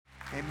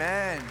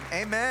Amen.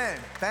 Amen.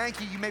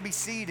 Thank you. You may be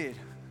seated.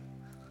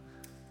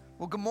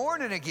 Well, good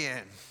morning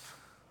again.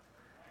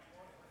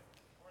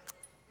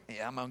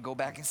 Yeah, I'm going to go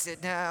back and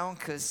sit down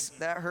because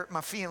that hurt my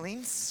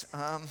feelings.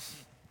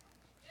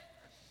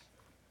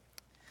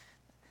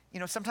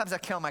 Sometimes I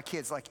tell my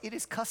kids, like, it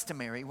is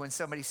customary when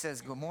somebody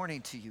says good morning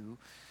to you.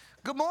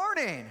 Good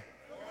morning.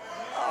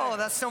 Oh,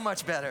 that's so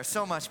much better.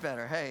 So much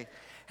better. Hey,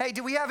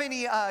 do we have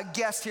any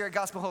guests here at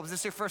Gospel Hope? Is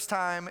this your first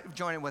time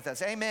joining with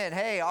us? Amen.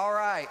 Hey, all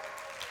right.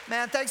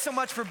 Man, thanks so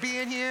much for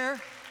being here.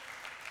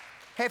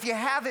 Hey, if you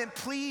haven't,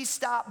 please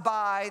stop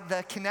by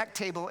the Connect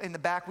table in the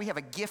back. We have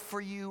a gift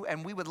for you,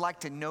 and we would like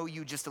to know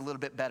you just a little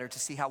bit better to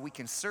see how we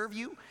can serve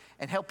you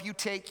and help you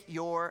take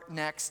your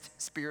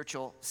next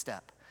spiritual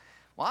step.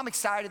 Well, I'm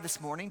excited this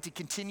morning to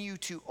continue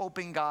to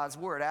open God's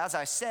Word. As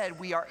I said,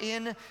 we are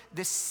in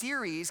this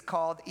series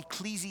called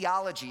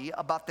Ecclesiology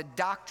about the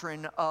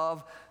doctrine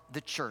of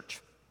the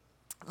church.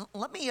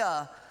 Let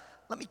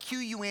me cue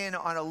you in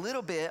on a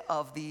little bit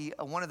of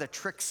one of the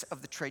tricks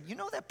of the trade. You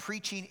know that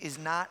preaching is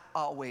not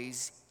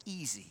always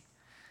easy.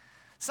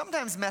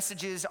 Sometimes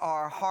messages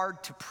are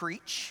hard to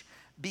preach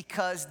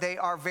because they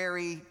are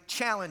very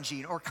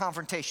challenging or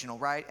confrontational,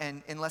 right?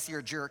 And unless you're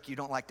a jerk, you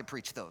don't like to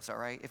preach those, all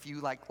right? If you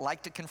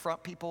like to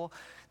confront people,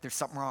 there's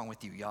something wrong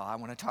with you, y'all. I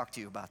want to talk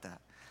to you about that.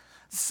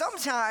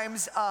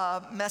 Sometimes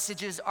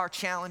messages are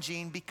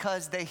challenging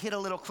because they hit a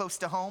little close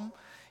to home.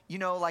 You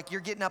know, like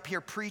you're getting up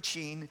here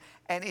preaching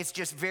and it's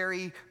just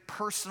very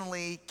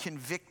personally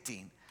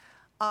convicting.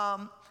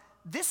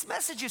 This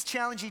message is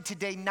challenging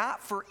today,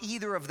 not for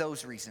either of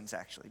those reasons,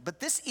 actually. But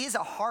this is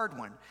a hard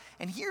one.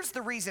 And here's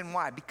the reason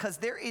why. Because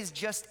there is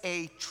just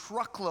a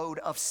truckload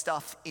of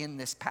stuff in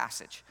this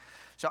passage.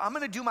 So I'm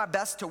going to do my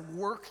best to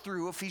work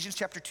through Ephesians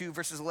chapter 2,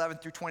 verses 11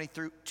 through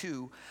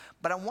 22.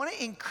 But I want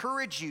to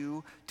encourage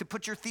you to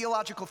put your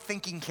theological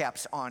thinking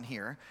caps on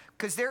here,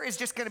 because there is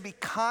just going to be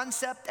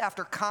concept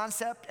after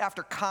concept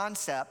after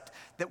concept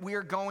that we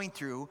are going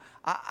through.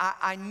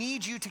 I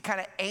need you to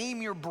kind of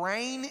aim your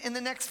brain in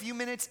the next few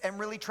minutes and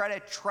really try to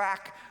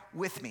track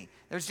with me.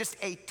 There's just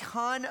a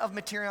ton of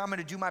material. I'm going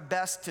to do my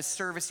best to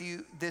service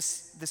you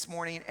this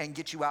morning and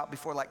get you out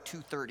before like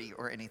 2:30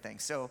 or anything.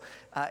 So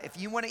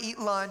if you want to eat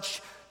lunch,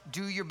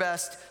 do your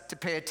best to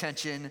pay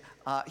attention,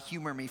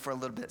 humor me for a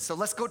little bit. So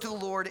let's go to the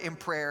Lord in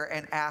prayer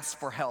and ask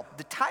for help.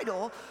 The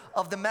title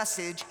of the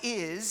message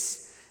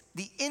is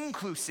The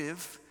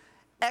Inclusive,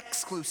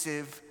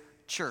 Exclusive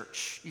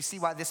Church. You see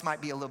why this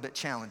might be a little bit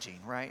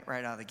challenging, right?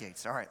 Right out of the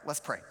gates. All right, let's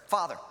pray.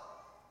 Father,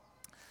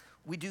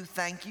 we do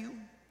thank you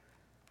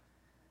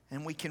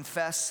and we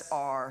confess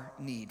our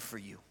need for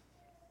you.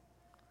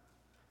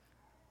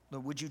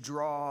 Lord, would you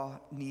draw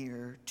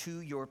near to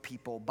your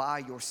people by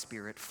your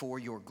Spirit for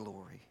your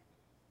glory?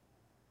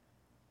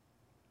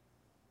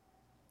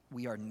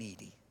 We are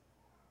needy.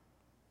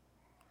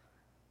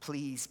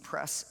 Please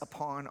press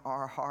upon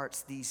our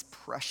hearts these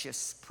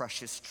precious,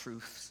 precious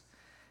truths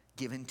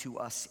given to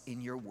us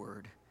in your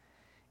word.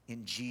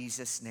 In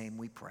Jesus' name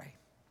we pray.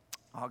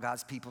 All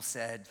God's people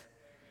said,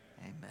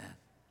 amen.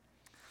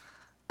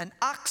 An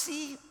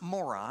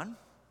oxymoron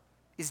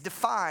is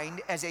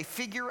defined as a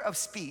figure of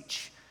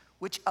speech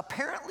which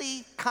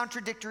apparently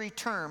contradictory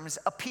terms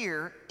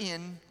appear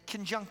in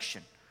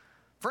conjunction.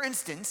 For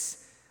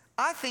instance,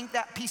 I think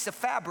that piece of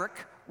fabric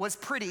was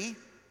pretty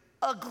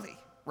ugly,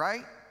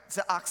 right? It's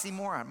an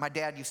oxymoron. My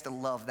dad used to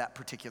love that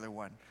particular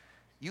one.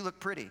 You look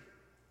pretty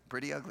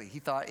ugly. He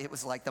thought it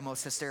was like the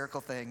most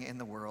hysterical thing in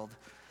the world.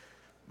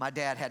 My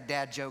dad had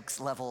dad jokes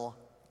level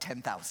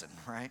 10,000,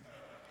 right?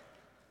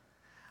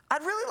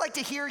 I'd really like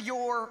to hear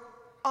your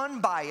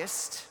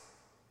unbiased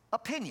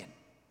opinion,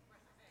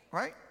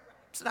 right?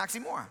 It's an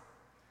oxymoron.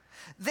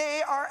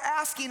 They are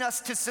asking us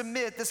to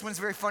submit, this one's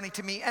very funny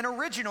to me, an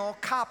original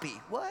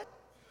copy. What?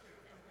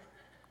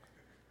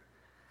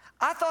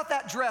 I thought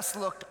that dress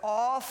looked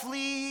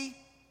awfully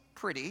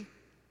pretty,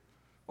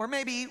 or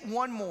maybe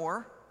one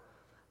more.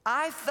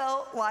 I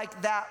felt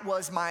like that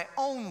was my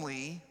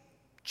only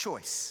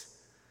choice.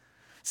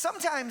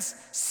 Sometimes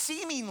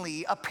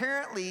seemingly,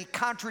 apparently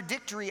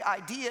contradictory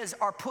ideas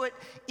are put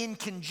in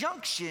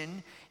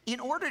conjunction in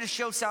order to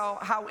show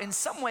how in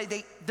some way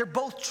they're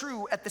both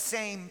true at the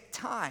same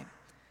time.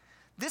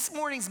 This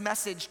morning's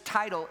message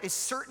title is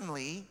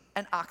certainly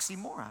an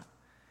oxymoron.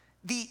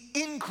 The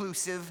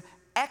inclusive,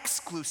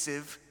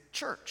 exclusive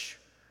church.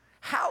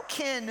 How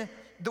can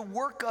the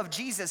work of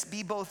Jesus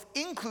be both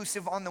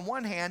inclusive on the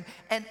one hand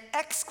and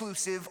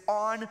exclusive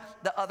on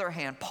the other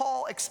hand?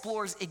 Paul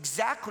explores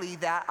exactly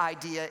that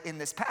idea in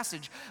this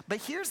passage. But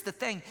here's the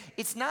thing,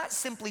 it's not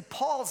simply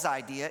Paul's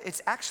idea,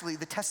 it's actually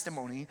the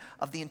testimony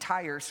of the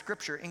entire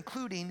scripture,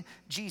 including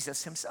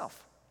Jesus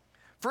himself.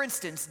 For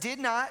instance, did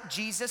not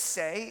Jesus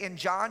say in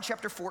John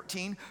chapter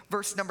 14,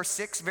 verse number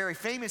 6, very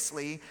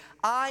famously,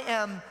 I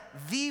am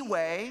the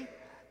way,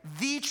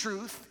 the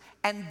truth,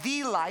 and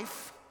the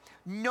life.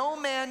 No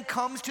man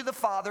comes to the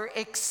Father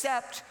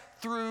except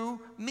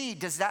through me.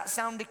 Does that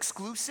sound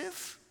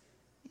exclusive?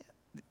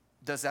 Yeah.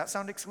 Does that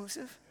sound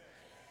exclusive?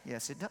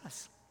 Yes, it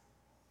does.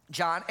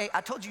 John 8,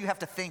 I told you have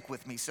to think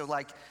with me. So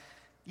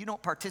You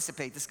don't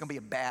participate, this is gonna be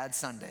a bad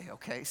Sunday,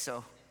 okay?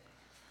 So,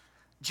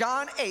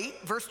 John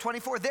 8, verse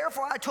 24,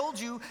 therefore I told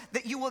you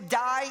that you will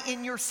die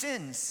in your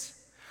sins.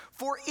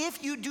 For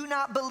if you do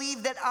not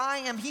believe that I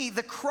am he,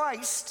 the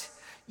Christ,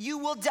 you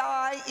will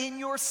die in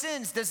your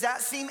sins. Does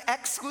that seem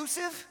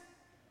exclusive?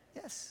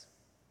 Yes.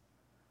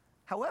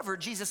 However,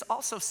 Jesus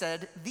also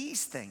said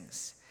these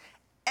things.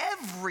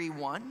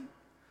 Everyone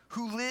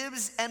who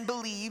lives and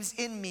believes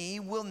in me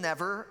will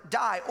never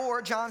die.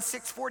 Or John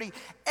 6:40,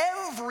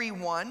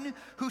 everyone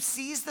who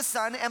sees the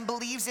Son and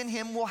believes in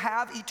him will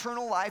have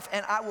eternal life,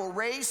 and I will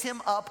raise him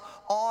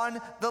up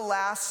on the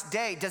last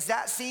day. Does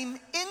that seem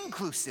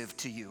inclusive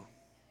to you?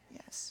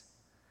 Yes.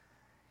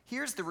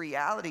 Here's the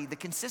reality. The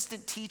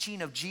consistent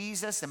teaching of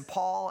Jesus and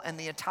Paul and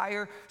the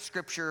entire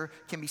scripture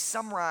can be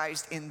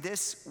summarized in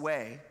this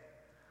way.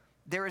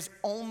 There is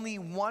only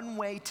one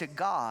way to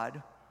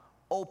God,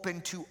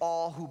 open to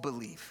all who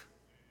believe.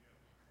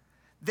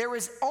 There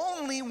is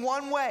only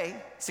one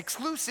way, it's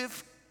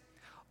exclusive,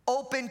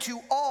 open to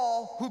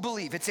all who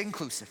believe. It's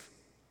inclusive.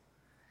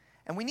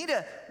 And we need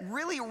to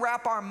really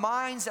wrap our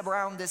minds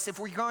around this if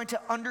we're going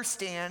to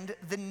understand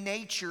the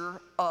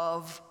nature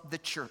of the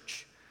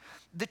church.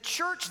 The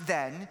church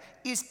then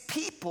is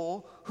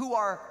people who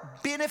are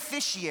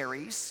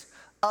beneficiaries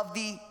of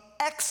the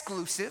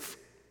exclusive,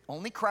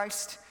 only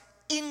Christ,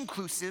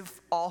 inclusive,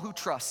 all who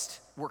trust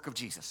work of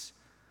Jesus.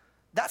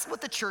 That's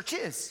what the church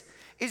is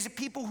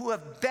people who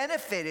have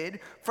benefited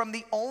from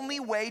the only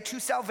way to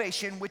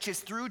salvation, which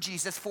is through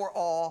Jesus for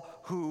all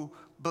who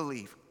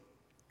believe.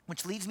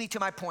 Which leads me to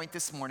my point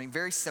this morning,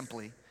 very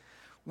simply.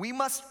 We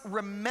must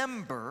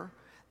remember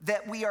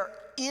that we are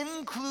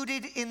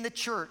included in the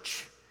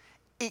church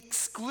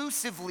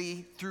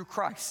exclusively through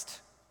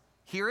Christ.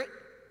 Hear it?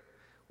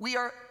 We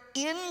are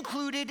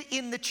included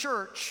in the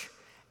church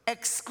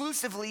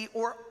exclusively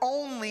or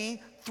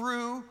only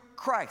through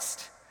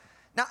Christ.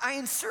 Now, I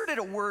inserted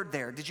a word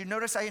there. Did you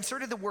notice I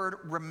inserted the word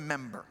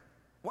remember?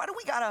 Why do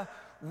we gotta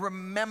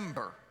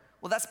remember?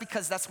 Well, that's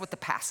because that's what the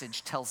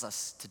passage tells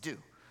us to do.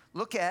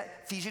 Look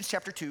at Ephesians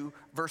chapter 2,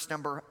 verse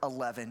number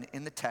 11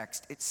 in the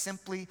text. It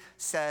simply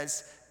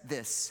says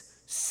this.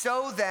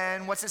 So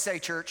then, what's it say,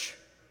 church?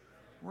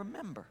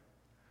 Remember.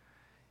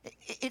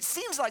 It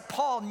seems like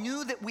Paul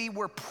knew that we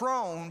were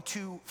prone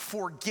to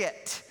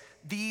forget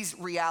these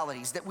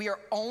realities, that we are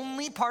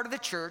only part of the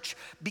church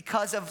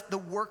because of the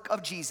work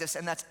of Jesus,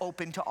 and that's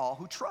open to all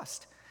who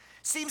trust.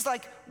 Seems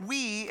like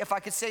we, if I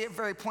could say it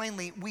very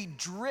plainly, we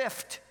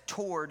drift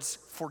towards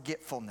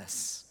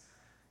forgetfulness.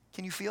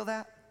 Can you feel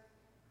that?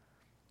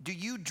 Do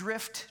you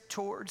drift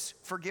towards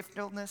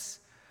forgetfulness?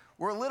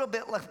 We're a little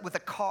bit like with a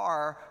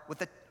car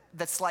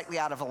that's slightly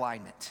out of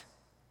alignment.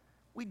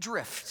 We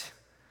drift.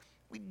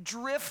 We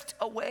drift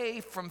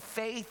away from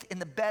faith in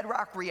the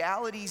bedrock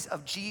realities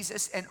of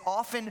Jesus and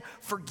often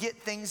forget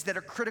things that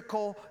are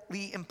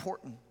critically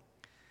important.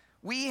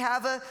 We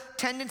have a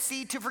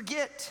tendency to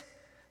forget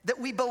that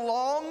we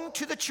belong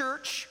to the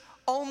church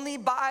only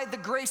by the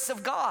grace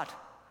of God,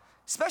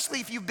 especially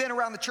if you've been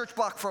around the church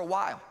block for a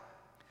while.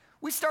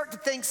 We start to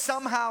think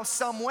somehow,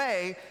 some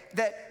way,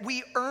 that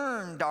we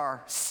earned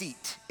our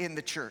seat in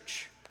the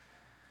church.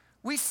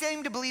 We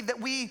seem to believe that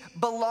we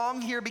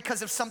belong here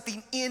because of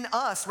something in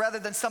us rather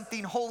than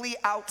something wholly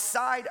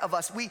outside of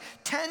us. We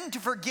tend to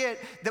forget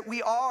that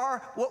we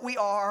are what we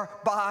are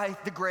by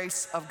the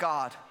grace of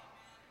God.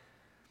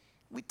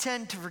 We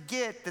tend to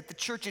forget that the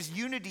church's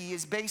unity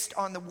is based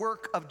on the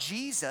work of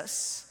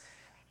Jesus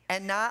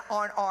and not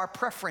on our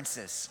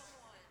preferences.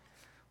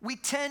 We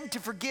tend to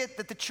forget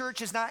that the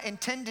church is not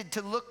intended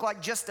to look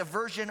like just a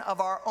version of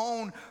our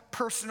own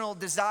personal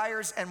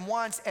desires and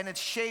wants, and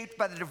it's shaped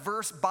by the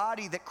diverse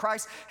body that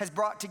Christ has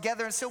brought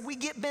together. And so we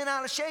get bent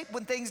out of shape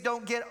when things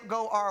don't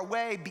go our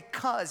way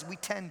because we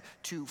tend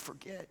to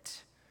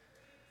forget.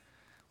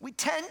 We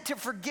tend to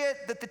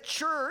forget that the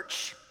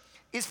church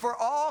is for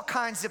all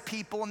kinds of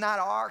people, not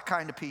our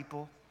kind of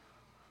people.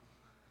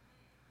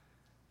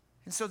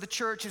 And so the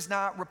church is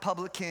not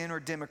Republican or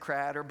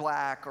Democrat or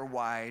black or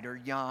white or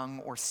young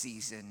or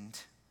seasoned,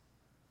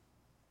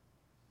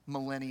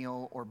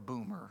 millennial or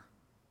boomer.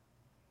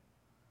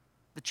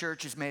 The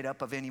church is made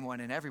up of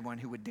anyone and everyone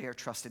who would dare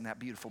trust in that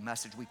beautiful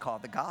message we call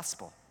the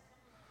gospel.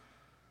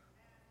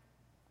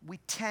 We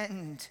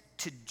tend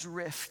to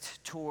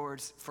drift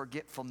towards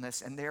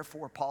forgetfulness, and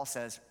therefore Paul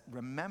says,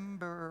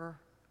 remember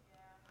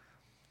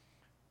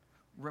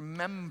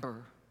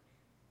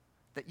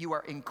that you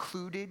are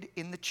included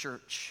in the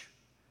church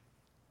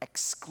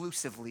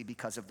exclusively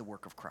because of the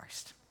work of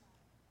Christ.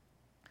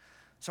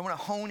 So I want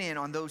to hone in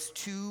on those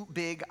two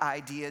big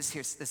ideas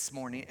here this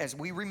morning as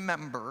we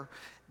remember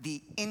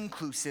the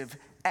inclusive,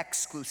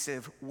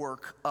 exclusive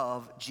work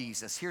of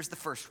Jesus. Here's the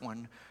first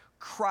one.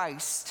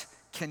 Christ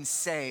can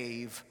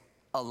save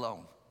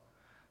alone.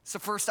 It's the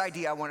first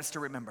idea I want us to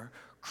remember.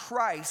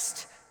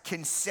 Christ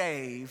can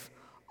save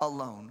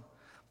alone.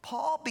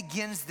 Paul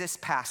begins this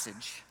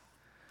passage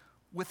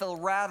with a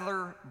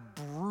rather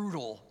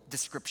brutal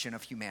description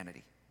of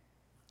humanity.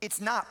 It's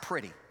not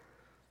pretty.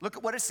 Look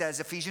at what it says,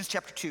 Ephesians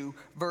chapter 2,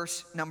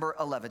 verse number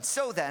 11.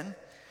 So then,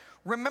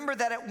 Remember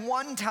that at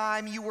one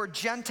time you were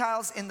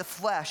Gentiles in the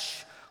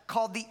flesh,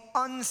 called the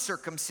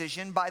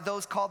uncircumcision by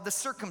those called the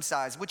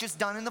circumcised, which is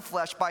done in the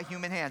flesh by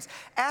human hands.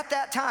 At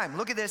that time,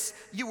 look at this,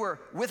 you were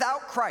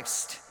without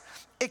Christ,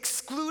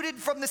 excluded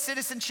from the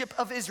citizenship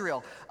of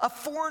Israel, a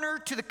foreigner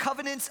to the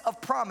covenants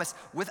of promise,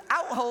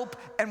 without hope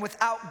and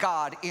without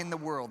God in the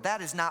world.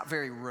 That is not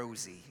very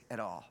rosy at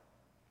all.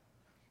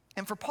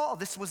 And for Paul,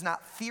 this was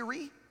not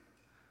theory,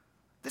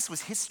 this was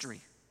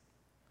history.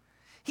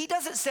 He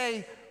doesn't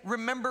say,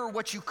 remember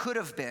what you could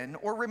have been,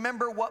 or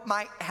remember what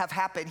might have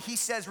happened. He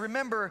says,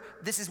 remember,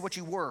 this is what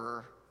you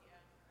were.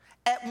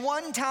 At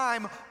one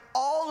time,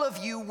 all of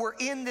you were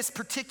in this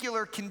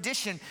particular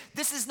condition.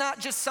 This is not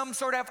just some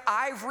sort of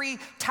ivory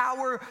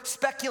tower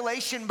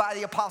speculation by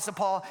the Apostle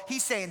Paul.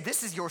 He's saying,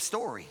 this is your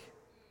story.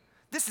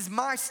 This is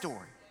my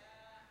story.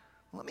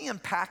 Let me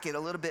unpack it a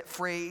little bit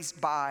phrase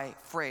by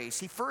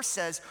phrase. He first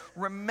says,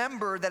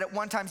 remember that at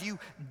one time you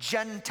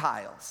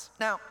Gentiles.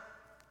 Now,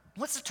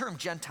 what's the term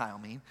Gentile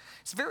mean?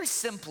 It's very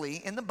simply,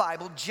 in the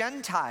Bible,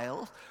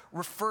 Gentile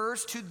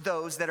refers to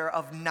those that are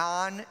of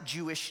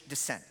non-Jewish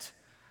descent.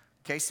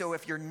 Okay, so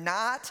if you're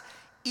not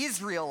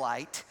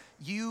Israelite,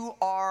 you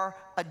are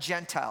a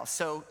Gentile.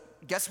 So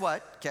guess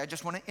what? Okay, I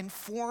just want to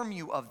inform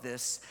you of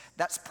this.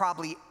 That's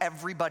probably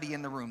everybody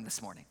in the room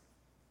this morning.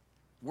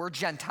 We're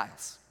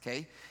Gentiles,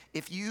 okay?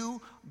 If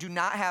you do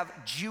not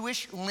have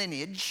Jewish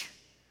lineage,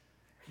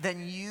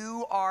 then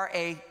you are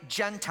a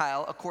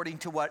Gentile according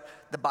to what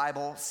the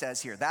Bible says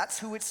here. That's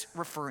who it's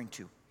referring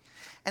to.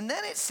 And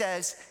then it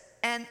says,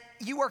 and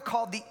you are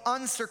called the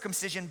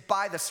uncircumcision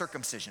by the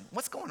circumcision.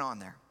 What's going on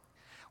there?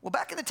 Well,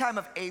 back in the time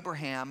of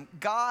Abraham,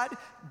 God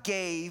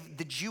gave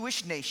the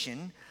Jewish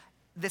nation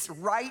this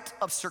rite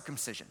of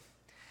circumcision.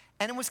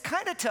 And it was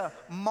kind of to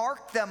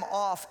mark them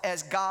off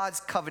as God's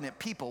covenant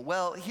people.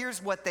 Well,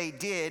 here's what they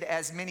did,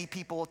 as many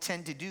people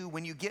tend to do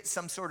when you get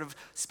some sort of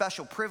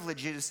special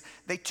privileges.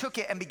 They took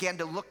it and began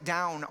to look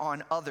down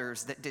on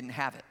others that didn't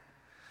have it.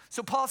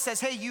 So Paul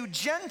says, hey, you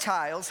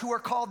Gentiles who are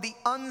called the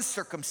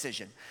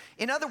uncircumcision.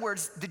 In other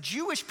words, the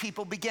Jewish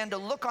people began to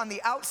look on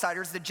the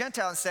outsiders, the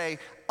Gentiles, and say,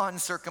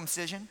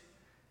 uncircumcision.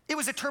 It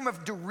was a term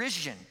of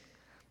derision.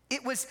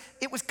 It was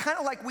kind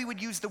of like we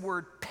would use the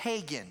word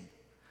pagan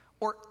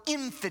or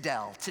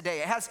infidel today.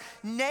 It has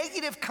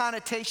negative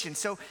connotation.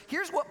 So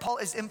here's what Paul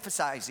is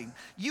emphasizing.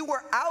 You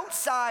were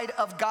outside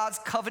of God's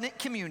covenant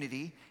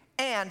community,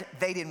 and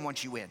they didn't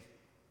want you in.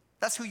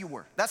 That's who you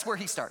were. That's where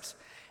he starts.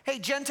 Hey,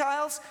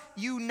 Gentiles,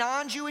 you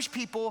non-Jewish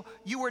people,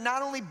 you were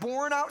not only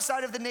born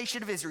outside of the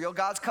nation of Israel,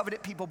 God's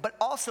covenant people, but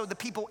also the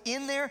people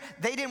in there,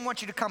 they didn't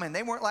want you to come in.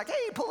 They weren't like,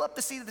 hey, pull up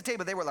the seat at the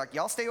table. They were like,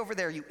 y'all stay over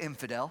there, you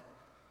infidel,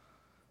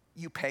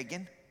 you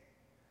pagan.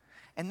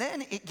 And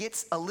then it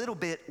gets a little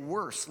bit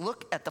worse.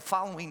 Look at the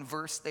following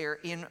verse there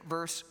in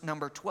verse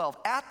number 12.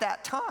 At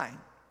that time,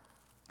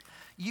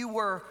 you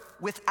were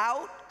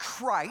without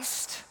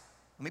Christ.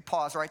 Let me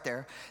pause right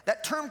there.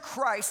 That term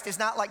Christ is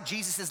not like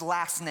Jesus'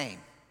 last name,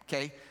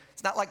 okay?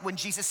 It's not like when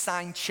Jesus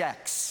signed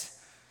checks,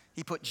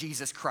 he put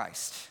Jesus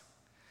Christ.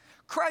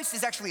 Christ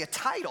is actually a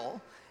title,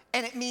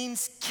 and it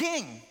means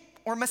king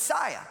or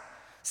Messiah.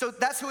 So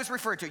that's who it's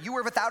referred to. You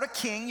were without a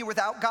king, you were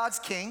without God's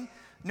king.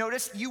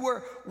 Notice you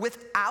were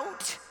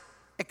without,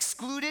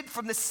 excluded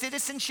from the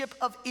citizenship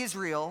of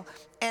Israel,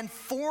 and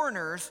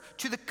foreigners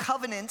to the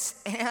covenants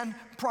and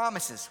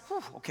promises.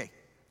 Whew, okay,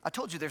 I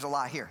told you there's a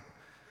lot here.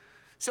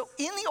 So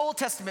in the Old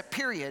Testament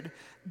period,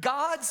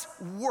 God's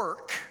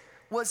work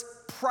was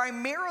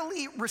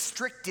primarily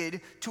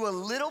restricted to a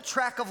little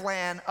tract of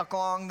land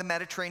along the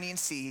Mediterranean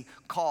Sea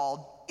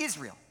called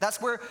Israel.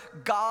 That's where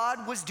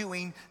God was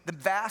doing the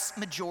vast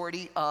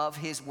majority of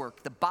his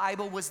work. The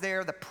Bible was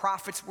there, the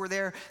prophets were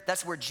there.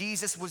 That's where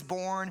Jesus was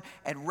born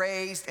and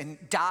raised and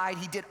died.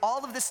 He did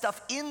all of this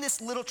stuff in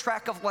this little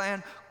tract of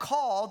land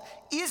called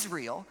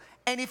Israel.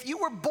 And if you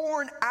were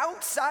born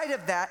outside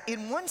of that,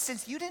 in one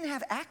sense, you didn't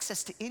have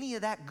access to any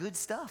of that good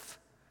stuff.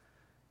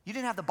 You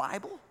didn't have the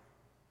Bible,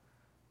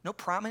 no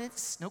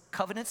prominence, no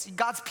covenants.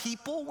 God's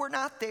people were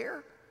not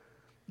there.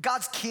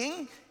 God's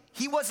king,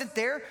 he wasn't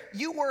there.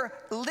 You were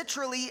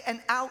literally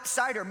an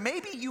outsider.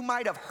 Maybe you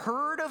might have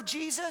heard of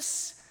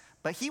Jesus,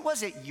 but he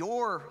wasn't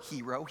your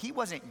hero. He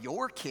wasn't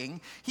your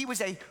king. He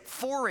was a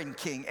foreign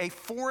king, a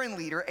foreign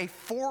leader, a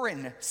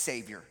foreign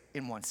savior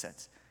in one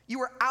sense. You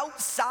were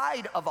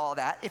outside of all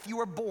that if you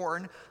were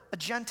born a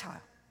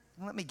Gentile.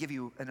 Let me give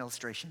you an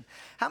illustration.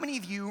 How many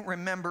of you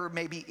remember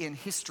maybe in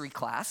history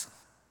class,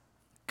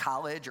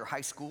 college or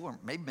high school or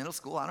maybe middle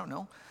school, I don't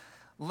know,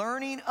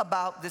 learning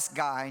about this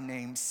guy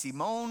named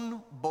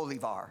Simón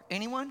Bolívar?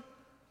 Anyone?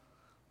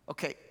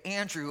 Okay,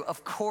 Andrew,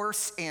 of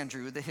course,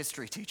 Andrew, the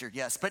history teacher,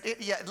 yes. But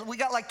we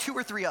got like 2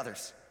 or 3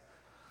 others.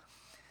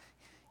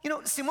 You know,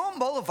 Simón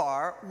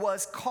Bolívar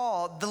was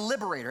called the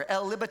liberator,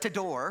 El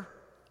Libertador,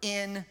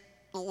 in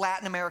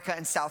Latin America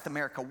and South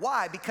America.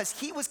 Why? Because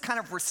he was kind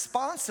of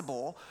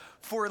responsible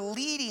for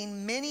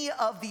leading many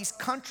of these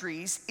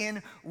countries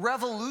in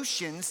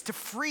revolutions to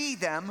free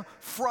them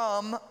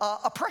from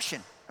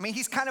oppression. I mean,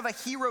 he's kind of a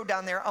hero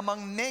down there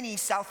among many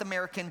South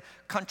American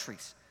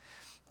countries.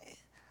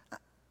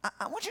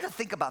 I want you to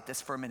think about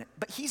this for a minute,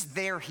 but he's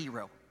their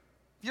hero.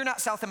 You're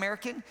not South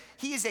American.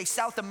 He is a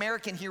South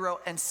American hero,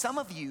 and some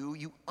of you,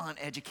 you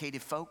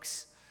uneducated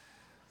folks,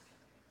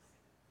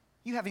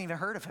 you haven't even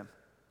heard of him.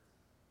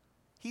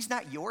 He's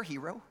not your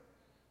hero.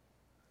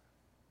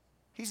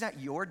 He's not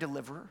your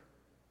deliverer.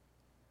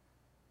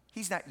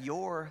 He's not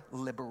your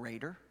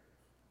liberator.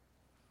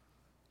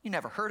 You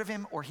never heard of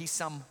him, or he's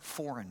some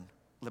foreign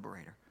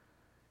liberator.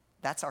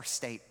 That's our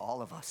state,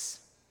 all of us,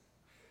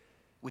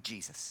 with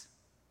Jesus.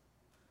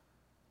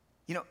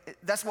 You know,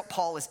 that's what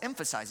Paul is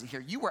emphasizing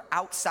here. You were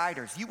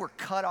outsiders. You were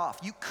cut off.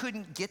 You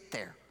couldn't get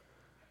there.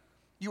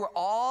 You were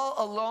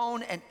all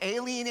alone and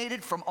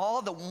alienated from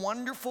all the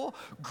wonderful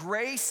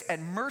grace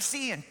and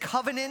mercy and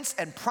covenants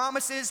and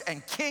promises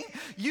and king.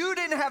 You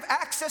didn't have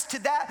access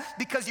to that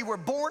because you were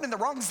born in the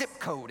wrong zip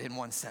code in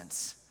one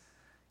sense.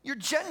 You're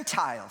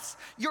Gentiles.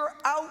 You're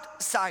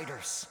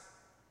outsiders.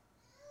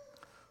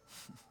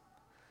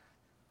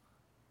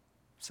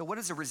 So what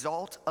is the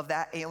result of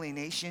that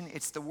alienation?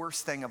 It's the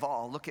worst thing of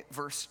all. Look at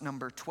verse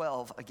number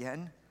 12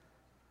 again.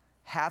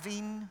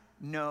 Having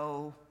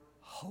no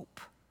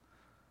hope.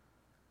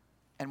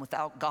 And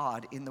without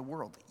God in the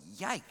world.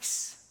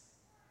 Yikes.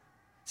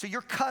 So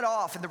you're cut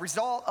off, and the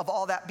result of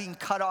all that being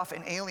cut off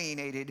and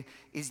alienated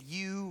is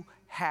you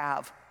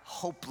have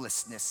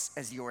hopelessness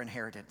as your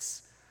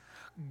inheritance.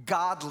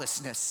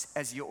 Godlessness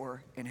as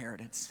your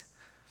inheritance.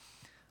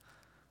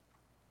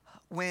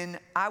 When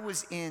I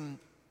was in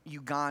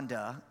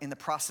Uganda in the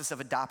process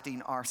of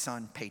adopting our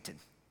son Peyton,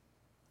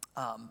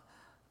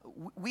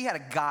 we had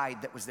a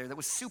guide that was there that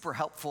was super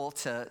helpful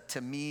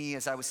to me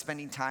as I was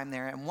spending time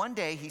there. And one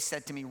day he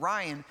said to me,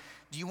 Ryan,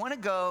 do you want to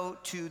go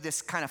to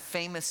this kind of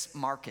famous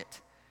market?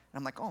 And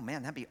I'm like, oh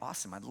man, that'd be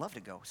awesome. I'd love to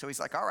go. So he's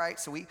like, all right.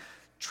 So we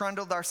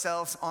trundled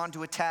ourselves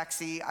onto a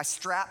taxi. I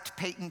strapped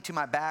Peyton to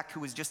my back, who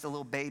was just a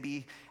little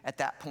baby at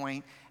that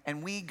point,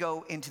 and we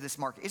go into this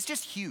market. It's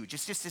just huge.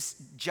 It's just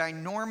this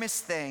ginormous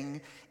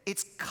thing.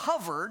 It's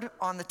covered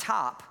on the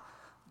top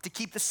to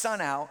keep the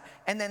sun out,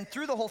 and then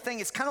through the whole thing,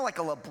 it's kind of like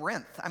a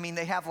labyrinth. I mean,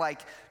 they have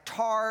like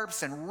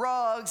tarps and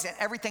rugs and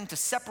everything to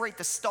separate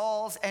the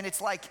stalls, and it's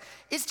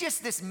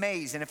just this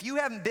maze. And if you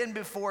haven't been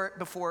before,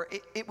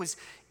 it was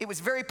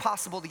very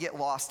possible to get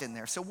lost in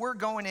there. So we're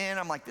going in.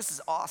 I'm like, this is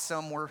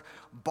awesome. We're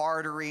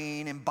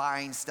bartering and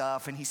buying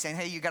stuff, and he's saying,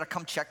 hey, you got to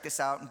come check this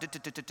out.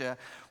 And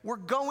we're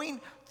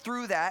going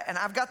through that, and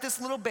I've got this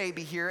little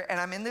baby here, and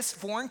I'm in this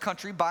foreign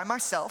country by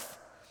myself,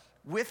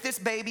 with this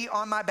baby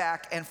on my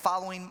back and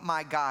following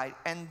my guide.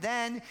 And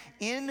then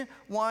in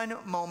one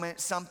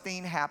moment,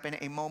 something happened,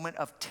 a moment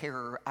of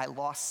terror. I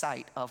lost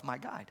sight of my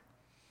guide.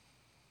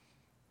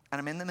 And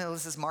I'm in the middle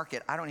of this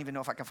market I don't even know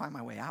if I can find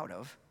my way out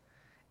of.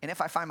 And if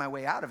I find my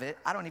way out of it,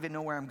 I don't even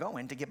know where I'm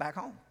going to get back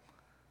home.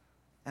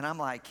 And I'm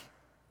like,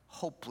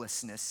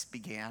 hopelessness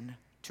began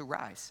to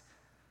rise.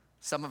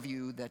 Some of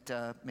you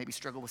that maybe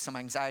struggle with some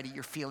anxiety,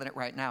 you're feeling it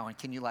right now.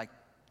 And you're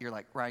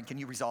like, Ryan, can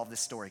you resolve this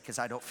story? Because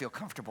I don't feel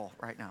comfortable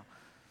right now.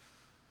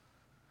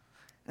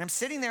 And I'm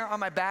sitting there on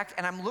my back,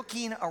 and I'm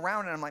looking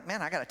around, and I'm like,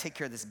 man, I got to take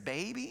care of this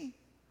baby.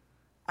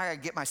 I got to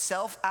get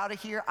myself out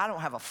of here. I don't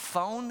have a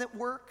phone that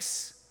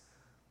works.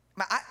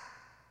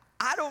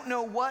 I don't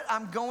know what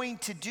I'm going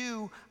to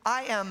do.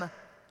 I am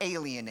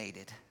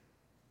alienated.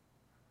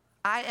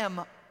 I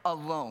am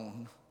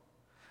alone.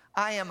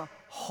 I am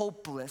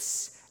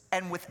hopeless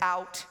and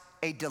without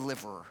a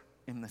deliverer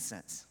in the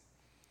sense.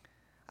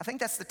 I think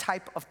that's the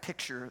type of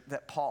picture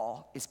that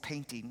Paul is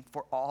painting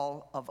for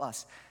all of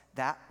us.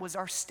 That was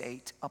our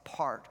state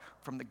apart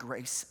from the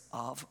grace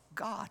of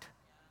God.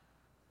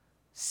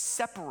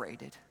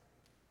 Separated,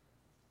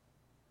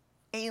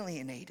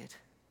 alienated,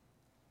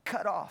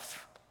 cut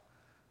off.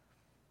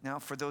 Now,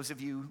 for those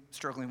of you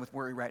struggling with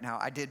worry right now,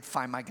 I did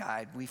find my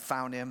guide. We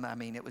found him. I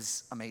mean, it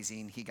was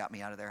amazing. He got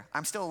me out of there.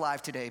 I'm still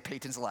alive today.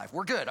 Peyton's alive.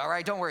 We're good, all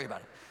right? Don't worry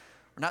about it.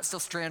 We're not still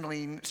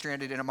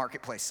stranded in a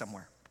marketplace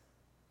somewhere.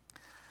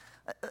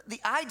 The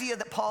idea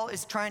that Paul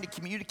is trying to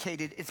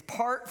communicate is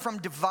apart from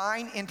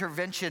divine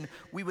intervention,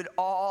 we would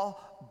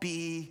all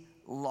be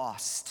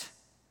lost.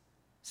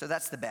 So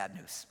that's the bad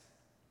news.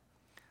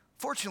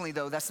 Fortunately,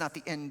 though, that's not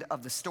the end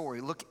of the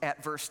story. Look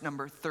at verse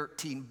number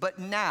 13. But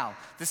now,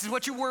 this is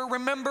what you were.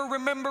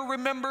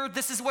 Remember,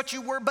 this is what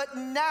you were. But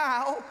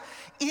now,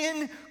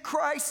 in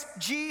Christ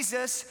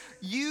Jesus,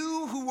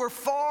 you who were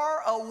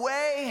far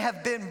away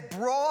have been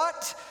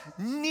brought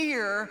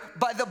near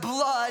by the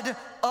blood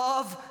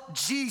of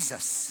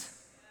Jesus.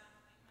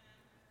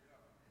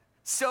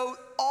 So,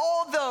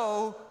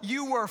 although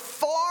you were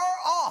far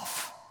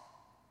off,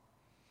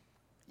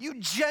 you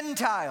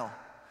Gentile,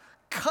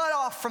 cut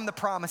off from the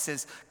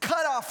promises,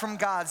 cut off from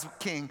God's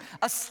king,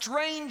 a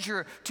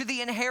stranger to the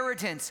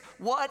inheritance.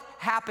 What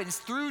happens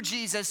through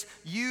Jesus?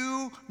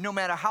 You, no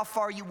matter how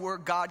far you were,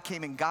 God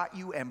came and got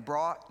you and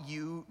brought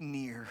you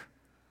near.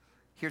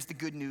 Here's the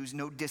good news.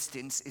 No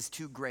distance is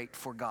too great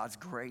for God's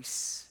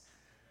grace.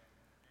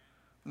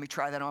 Let me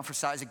try that on for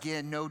size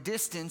again. No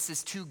distance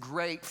is too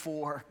great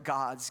for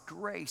God's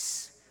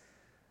grace.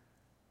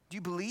 Do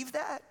you believe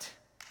that?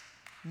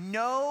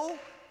 No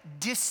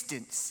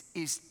distance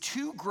is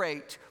too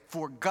great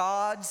for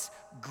God's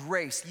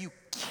grace. You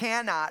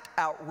cannot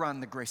outrun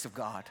the grace of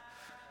God.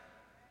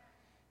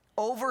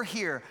 Over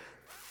here,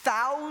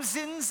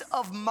 thousands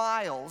of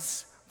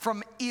miles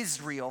from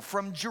Israel,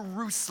 from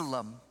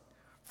Jerusalem,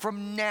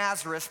 from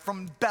Nazareth,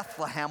 from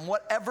Bethlehem,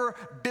 whatever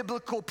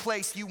biblical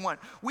place you want.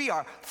 We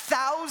are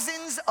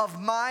thousands of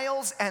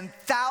miles and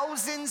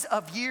thousands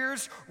of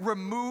years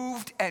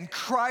removed, and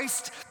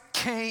Christ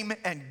came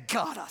and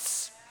got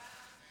us.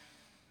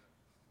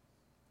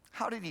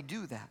 How did he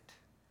do that?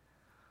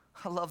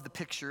 I love the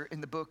picture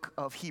in the book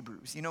of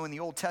Hebrews. You know, in the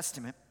Old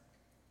Testament,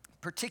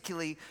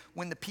 particularly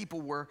when the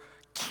people were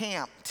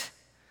camped,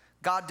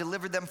 God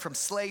delivered them from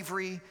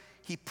slavery.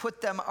 He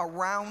put them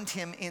around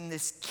him in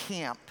this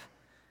camp.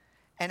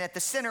 And at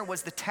the center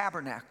was the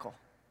tabernacle.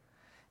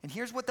 And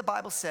here's what the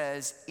Bible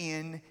says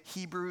in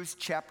Hebrews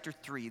chapter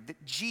 3,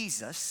 that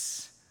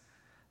Jesus,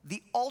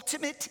 the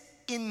ultimate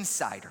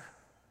insider,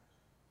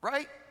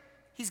 right?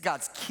 He's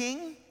God's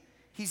king,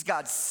 he's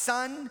God's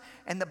son,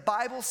 and the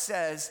Bible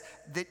says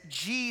that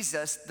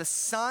Jesus, the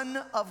Son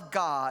of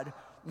God,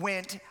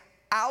 went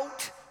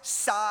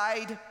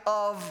outside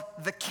of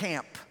the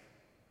camp.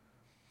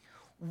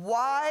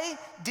 Why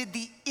did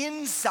the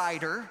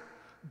insider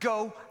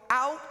go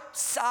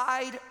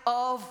outside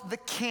of the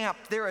camp?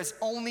 There is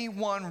only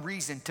one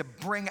reason: to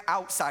bring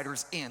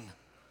outsiders in.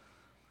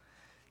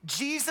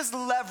 Jesus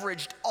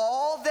leveraged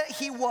all that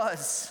he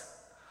was,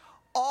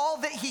 all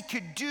that he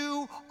could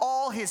do,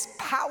 all his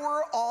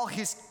power, all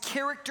his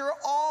character,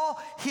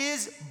 all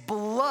his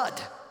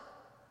blood,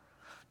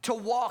 to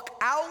walk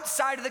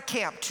outside of the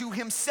camp, to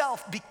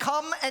himself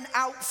become an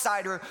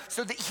outsider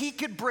so that he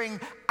could bring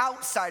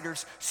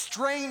outsiders,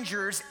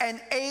 strangers and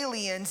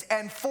aliens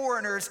and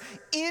foreigners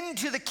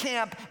into the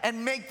camp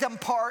and make them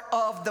part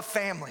of the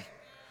family.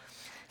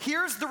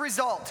 Here's the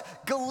result.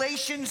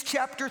 Galatians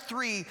chapter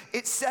 3,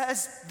 it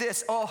says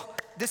this. Oh,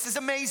 this is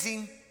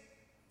amazing.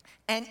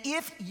 And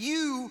if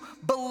you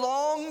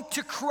belong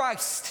to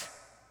Christ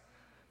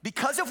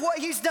because of what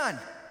he's done,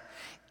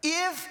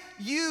 if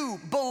you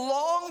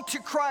belong to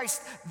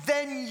Christ,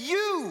 then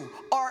you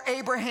are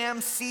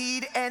Abraham's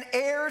seed and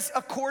heirs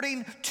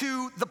according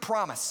to the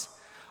promise.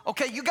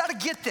 Okay, you got to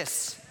get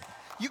this.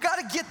 You got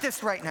to get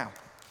this right now.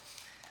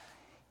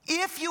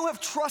 If you have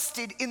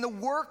trusted in the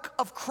work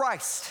of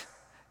Christ,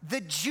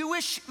 the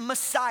Jewish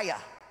Messiah,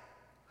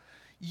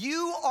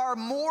 you are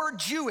more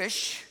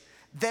Jewish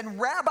than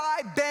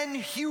Rabbi Ben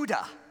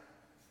Huda.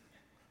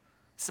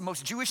 It's the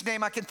most Jewish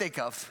name I can think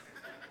of.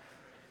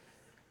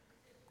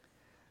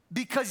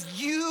 Because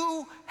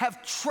you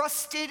have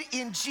trusted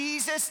in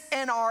Jesus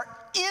and are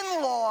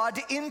in-lawed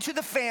into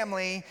the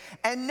family,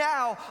 and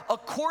now,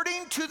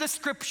 according to the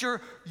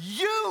scripture,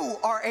 you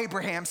are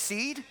Abraham's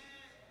seed.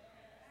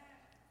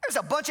 There's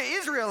a bunch of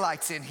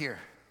Israelites in here.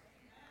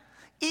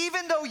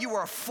 Even though you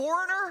were a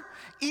foreigner,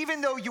 even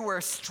though you were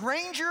a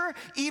stranger,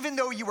 even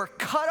though you were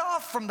cut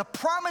off from the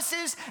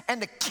promises and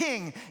the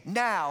king,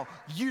 now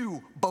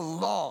you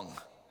belong.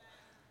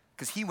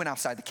 Because he went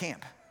outside the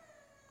camp.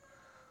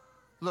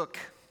 Look,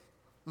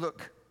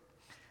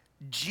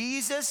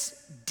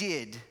 Jesus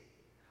did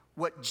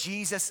what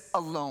Jesus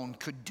alone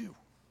could do.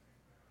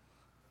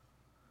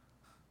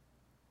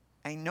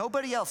 Ain't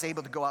nobody else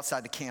able to go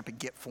outside the camp and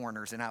get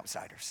foreigners and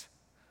outsiders,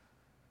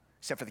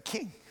 except for the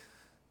king,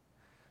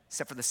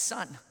 except for the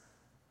son.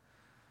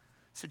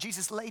 So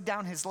Jesus laid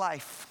down his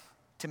life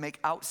to make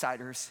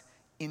outsiders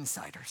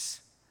insiders.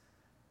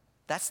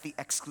 That's the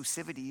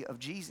exclusivity of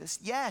Jesus.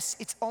 Yes,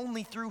 it's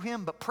only through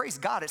him, but praise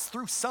God, it's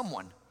through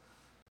someone.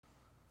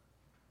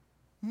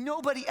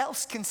 Nobody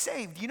else can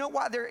save. You know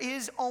why there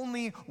is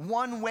only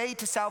one way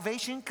to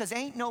salvation? Because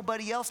ain't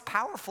nobody else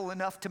powerful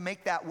enough to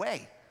make that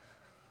way.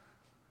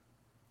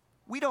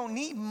 We don't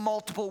need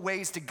multiple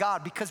ways to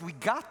God because we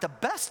got the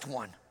best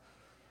one.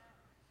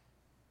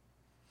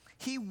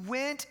 He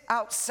went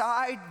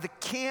outside the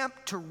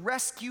camp to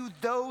rescue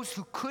those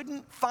who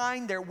couldn't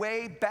find their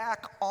way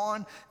back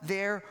on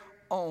their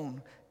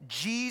own.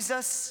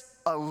 Jesus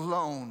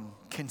alone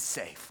can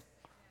save.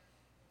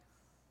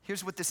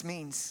 Here's what this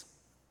means.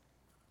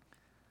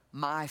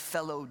 My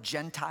fellow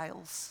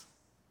Gentiles,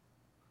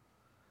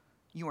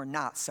 you are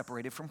not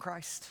separated from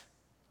Christ.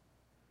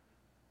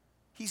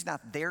 He's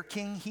not their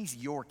king, he's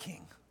your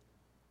king.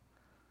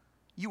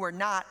 You are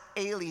not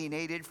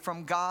alienated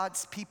from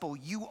God's people.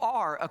 You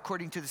are,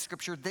 according to the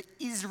scripture, the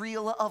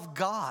Israel of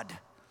God.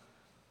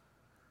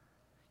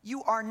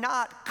 You are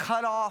not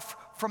cut off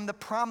from the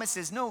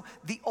promises. No,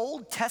 the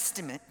Old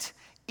Testament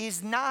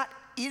is not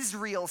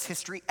Israel's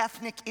history,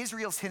 ethnic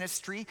Israel's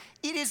history.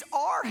 It is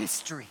our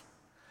history.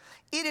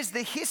 It is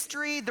the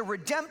history, the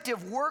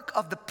redemptive work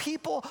of the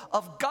people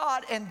of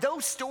God, and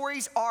those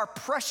stories are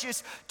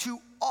precious to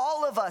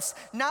all of us,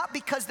 not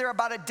because they're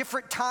about a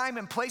different time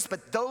and place,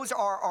 but those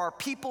are our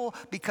people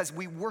because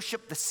we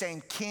worship the same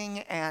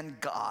King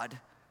and God.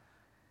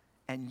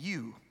 And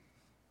you,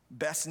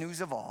 best news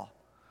of all,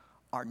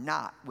 are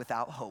not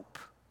without hope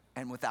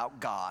and without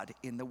God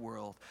in the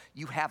world.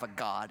 You have a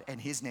God, and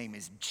his name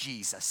is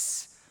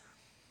Jesus.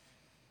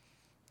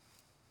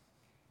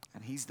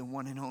 And he's the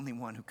one and only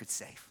one who could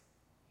save.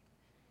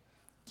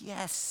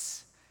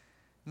 Yes,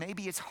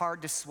 maybe it's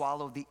hard to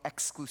swallow the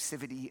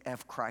exclusivity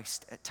of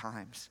Christ at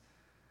times.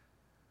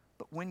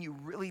 But when you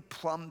really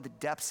plumb the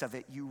depths of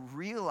it, you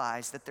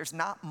realize that there's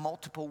not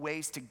multiple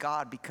ways to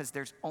God because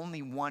there's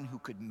only one who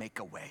could make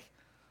a way.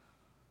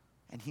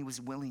 And he was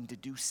willing to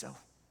do so.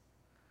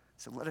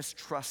 So let us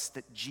trust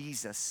that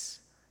Jesus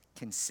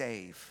can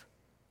save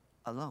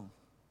alone.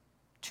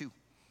 2,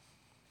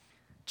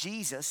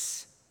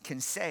 Jesus can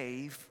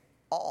save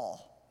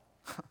all.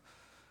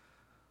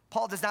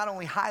 Paul does not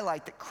only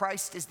highlight that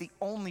Christ is the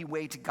only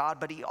way to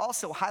God, but he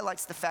also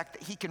highlights the fact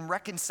that he can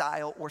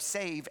reconcile or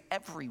save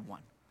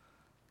everyone.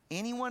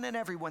 Anyone and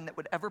everyone that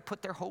would ever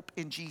put their hope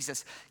in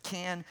Jesus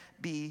can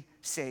be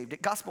saved.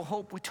 At Gospel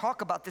Hope, we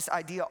talk about this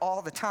idea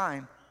all the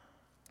time,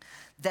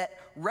 that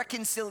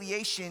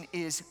reconciliation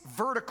is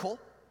vertical.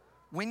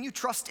 When you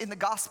trust in the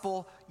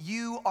gospel,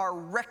 you are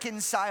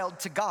reconciled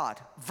to God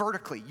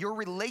vertically. Your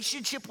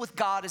relationship with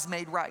God is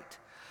made right.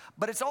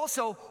 But it's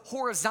also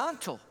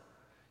horizontal.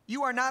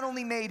 You are not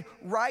only made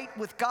right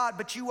with God,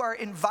 but you are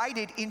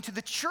invited into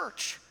the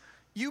church.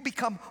 You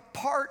become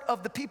part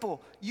of the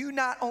people. You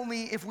not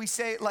only, if we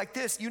say it like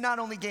this, you not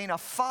only gain a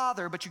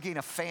father, but you gain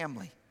a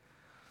family.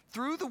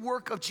 Through the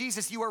work of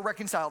Jesus, you are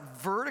reconciled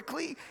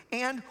vertically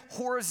and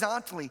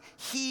horizontally.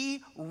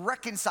 He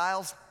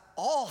reconciles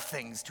all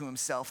things to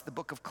himself, the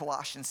book of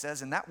Colossians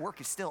says, and that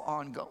work is still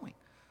ongoing.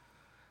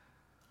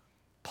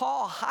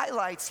 Paul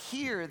highlights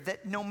here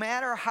that no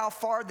matter how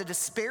far the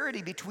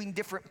disparity between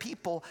different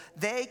people,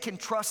 they can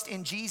trust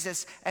in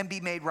Jesus and be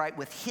made right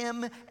with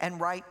him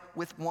and right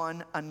with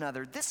one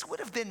another. This would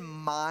have been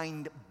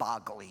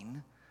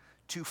mind-boggling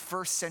to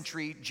first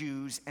century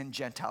Jews and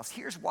Gentiles.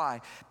 Here's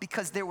why.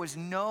 Because there was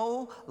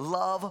no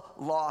love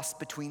lost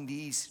between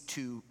these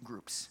two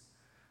groups.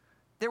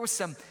 There was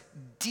some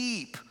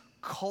deep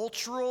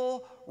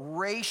cultural,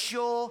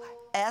 racial,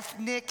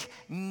 ethnic,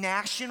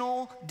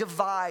 national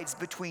divides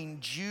between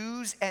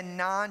Jews and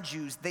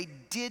non-Jews. They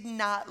did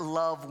not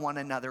love one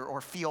another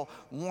or feel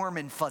warm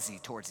and fuzzy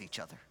towards each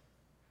other.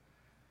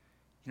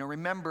 You know,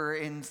 remember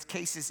in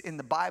cases in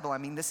the Bible, I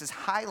mean, this is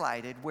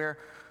highlighted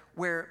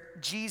where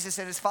Jesus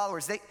and his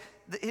followers,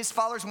 his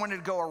followers wanted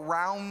to go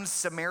around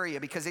Samaria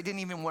because they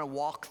didn't even want to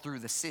walk through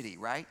the city,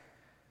 right?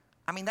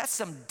 I mean, that's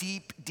some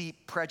deep,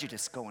 deep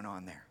prejudice going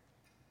on there.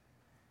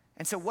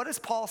 And so what does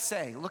Paul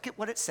say? Look at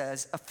what it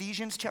says,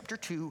 Ephesians chapter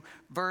 2,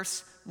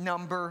 verse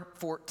number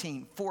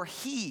 14. For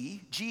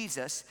he,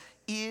 Jesus,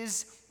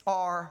 is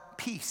our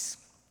peace.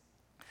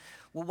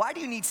 Well, why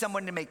do you need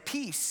someone to make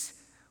peace?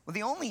 Well,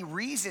 the only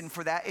reason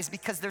for that is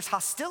because there's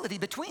hostility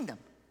between them.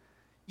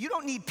 You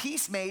don't need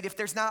peace made if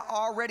there's not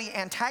already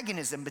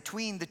antagonism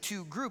between the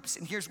two groups.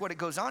 And here's what it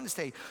goes on to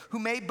say, who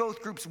made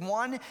both groups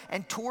one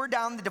and tore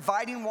down the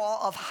dividing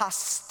wall of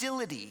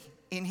hostility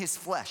in his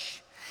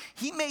flesh.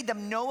 He made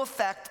them no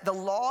effect, the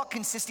law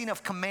consisting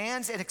of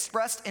commands and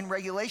expressed in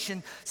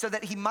regulation, so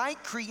that he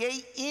might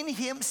create in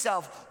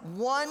himself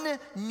one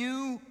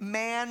new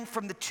man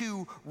from the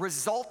two,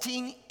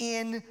 resulting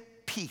in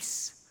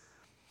peace.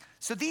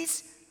 So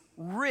these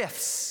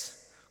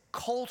rifts,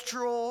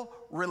 cultural,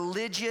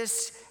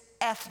 religious,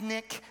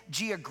 ethnic,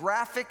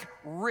 geographic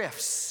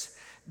rifts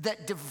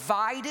that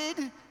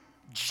divided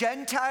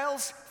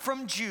Gentiles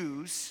from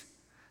Jews,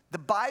 the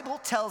Bible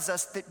tells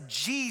us that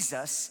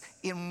Jesus,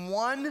 in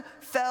one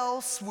fell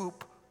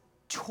swoop,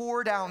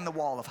 tore down the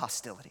wall of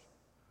hostility.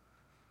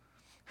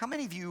 How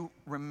many of you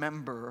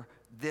remember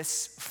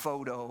this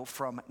photo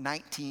from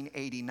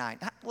 1989?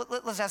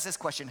 Let's ask this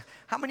question.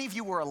 How many of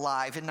you were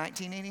alive in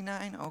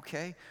 1989?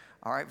 Okay.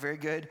 All right, very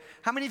good.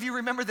 How many of you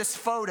remember this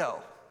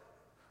photo?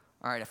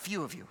 All right, a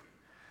few of you.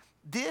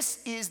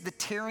 This is the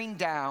tearing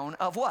down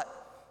of what?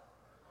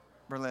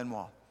 Berlin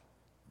Wall.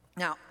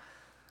 Now,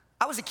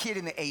 I was a kid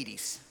in the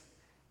 80s.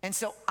 And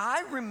so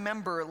I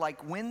remember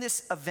like when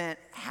this event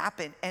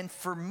happened, and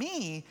for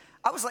me,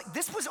 I was like,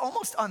 this was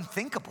almost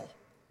unthinkable.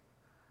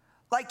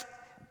 Like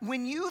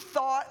when you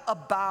thought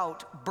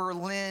about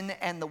Berlin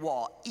and the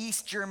wall,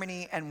 East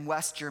Germany and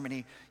West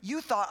Germany,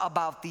 you thought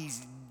about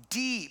these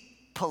deep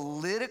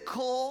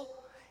political,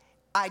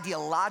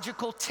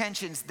 ideological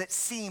tensions that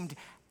seemed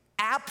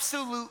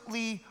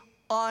absolutely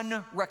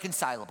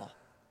unreconcilable.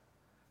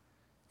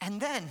 And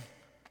then,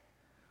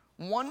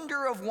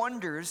 wonder of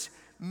wonders,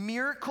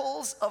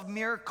 miracles of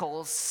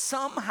miracles,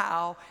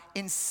 somehow,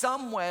 in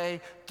some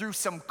way, through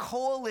some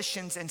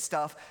coalitions and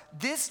stuff,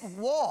 this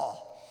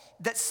wall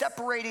that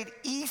separated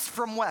east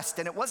from west,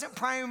 and it wasn't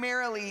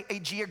primarily a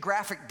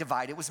geographic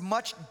divide, it was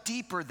much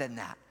deeper than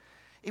that.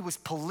 It was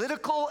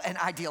political and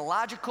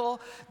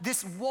ideological.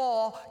 This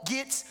wall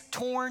gets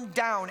torn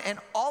down, and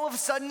all of a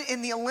sudden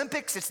in the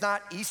Olympics, it's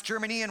not East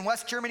Germany and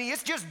West Germany,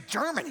 it's just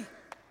Germany.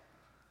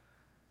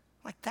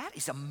 Like, that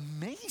is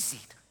amazing.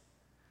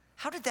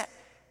 How did that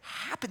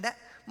happen? That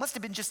must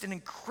have been just an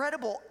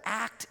incredible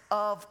act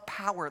of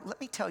power.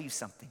 Let me tell you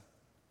something.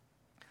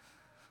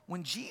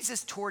 When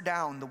Jesus tore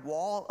down the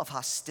wall of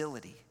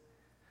hostility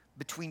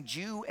between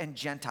Jew and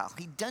Gentile,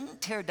 he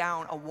didn't tear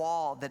down a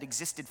wall that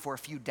existed for a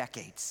few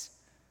decades.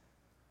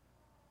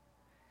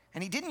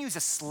 And he didn't use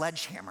a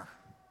sledgehammer.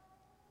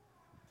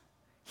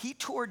 He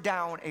tore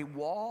down a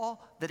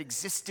wall that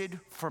existed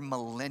for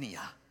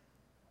millennia.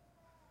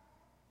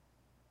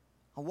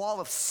 A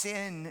wall of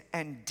sin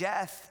and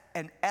death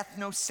and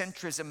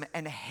ethnocentrism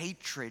and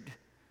hatred.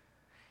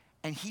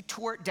 And he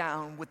tore it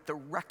down with the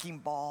wrecking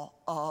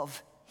ball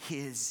of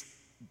his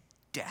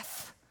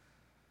death.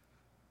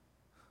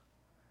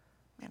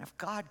 Man, if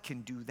God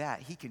can do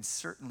that, he can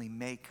certainly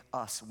make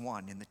us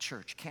one in the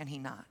church, can he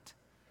not?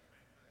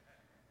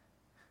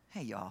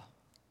 Hey, y'all.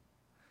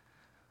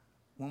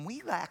 When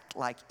we act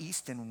like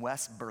East and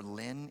West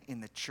Berlin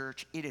in the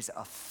church, it is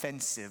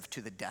offensive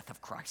to the death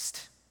of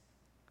Christ.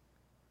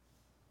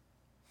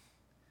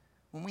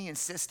 When we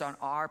insist on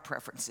our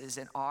preferences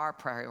and our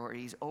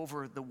priorities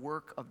over the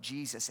work of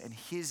Jesus and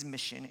his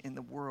mission in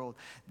the world,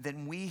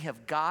 then we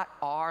have got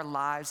our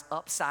lives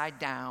upside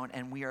down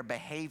and we are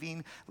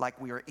behaving like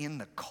we are in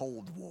the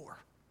Cold War.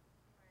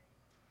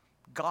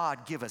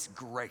 God, give us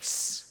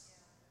grace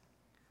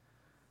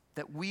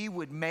that we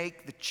would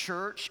make the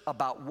church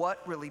about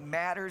what really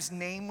matters,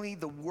 namely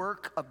the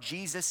work of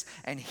Jesus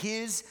and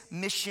his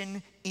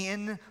mission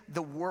in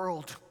the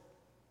world.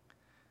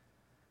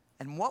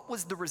 And what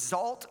was the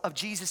result of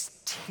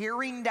Jesus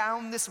tearing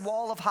down this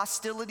wall of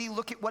hostility?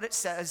 Look at what it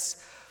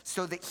says.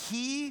 So that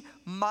he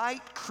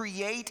might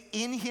create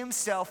in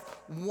himself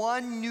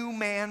one new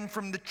man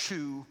from the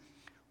two,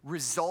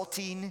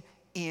 resulting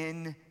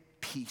in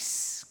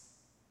peace.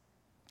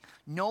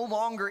 No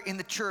longer in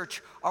the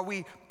church are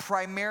we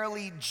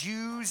primarily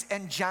Jews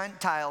and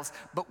Gentiles,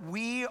 but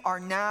we are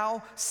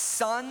now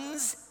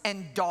sons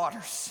and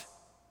daughters.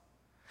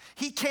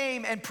 He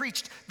came and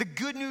preached the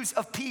good news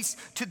of peace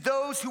to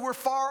those who were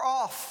far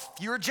off.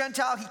 If you're a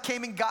Gentile, he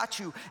came and got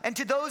you. And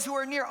to those who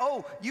are near,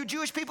 oh, you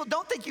Jewish people,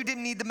 don't think you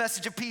didn't need the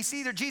message of peace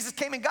either. Jesus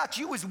came and got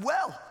you as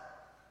well.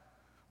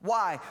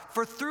 Why?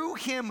 For through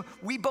him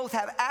we both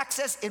have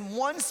access in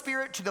one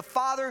spirit to the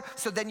Father,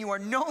 so then you are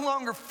no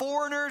longer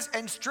foreigners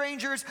and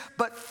strangers,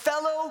 but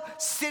fellow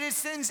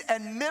citizens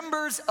and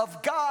members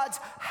of God's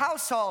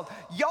household.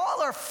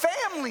 Y'all are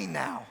family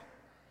now.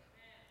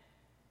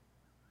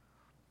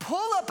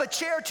 Pull up a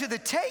chair to the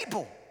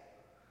table.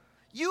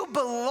 You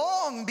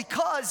belong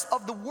because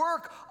of the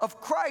work of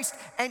Christ,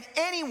 and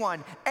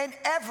anyone and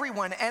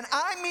everyone, and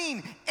I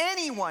mean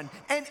anyone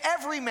and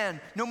every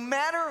man, no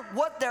matter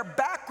what their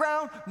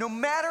background, no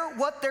matter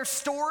what their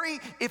story,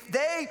 if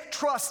they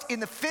trust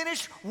in the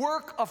finished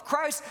work of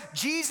Christ,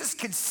 Jesus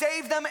can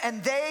save them,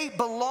 and they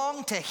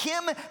belong to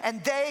him,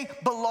 and they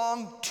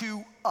belong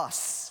to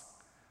us.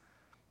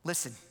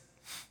 Listen,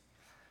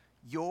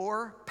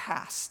 your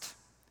past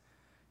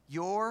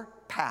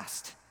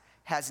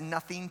has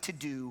nothing to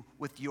do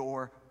with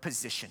your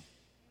position.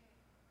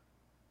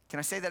 Can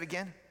I say that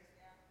again?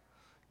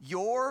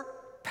 Your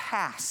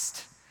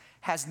past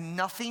has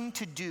nothing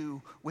to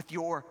do with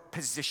your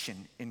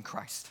position in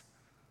Christ.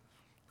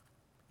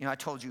 You know, I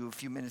told you a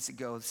few minutes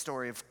ago the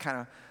story of kind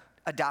of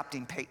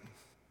adopting Peyton.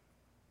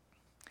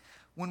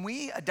 When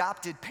we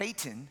adopted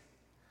Peyton,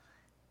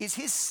 is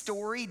his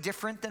story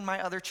different than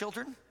my other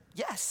children?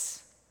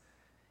 Yes.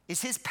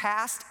 Is his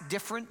past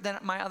different than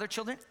my other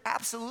children?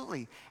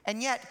 Absolutely.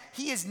 And yet,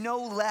 he is no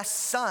less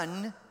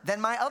son than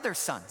my other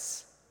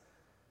sons.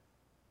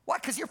 Why?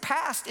 Because your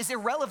past is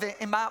irrelevant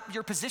about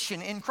your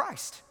position in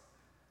Christ.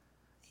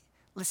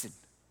 Listen,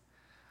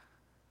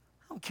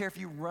 I don't care if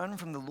you run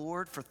from the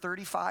Lord for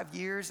 35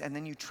 years and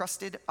then you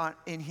trusted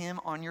in him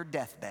on your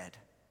deathbed.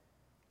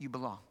 You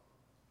belong.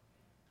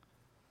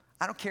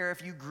 I don't care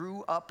if you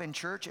grew up in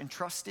church and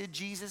trusted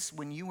Jesus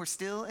when you were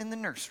still in the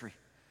nursery.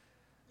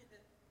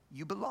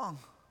 You belong.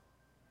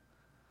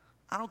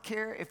 I don't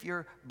care if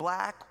you're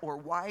black or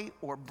white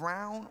or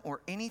brown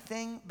or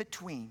anything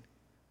between.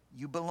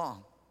 You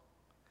belong.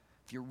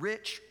 If you're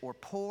rich or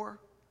poor,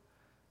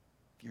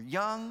 if you're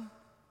young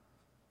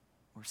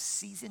or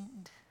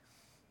seasoned,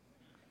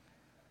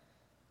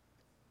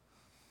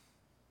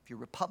 if you're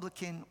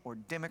Republican or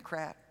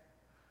Democrat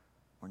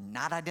or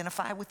not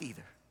identify with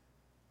either,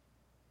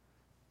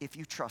 if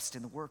you trust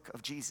in the work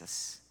of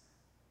Jesus,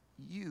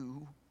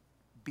 you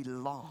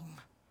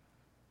belong.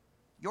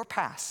 Your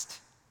past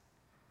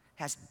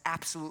has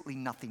absolutely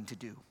nothing to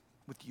do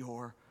with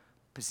your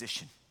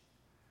position.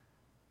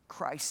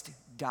 Christ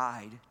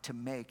died to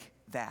make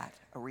that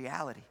a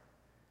reality.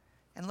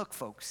 And look,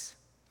 folks,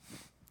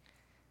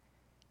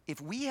 if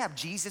we have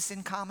Jesus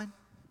in common,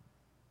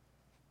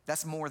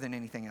 that's more than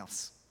anything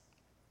else.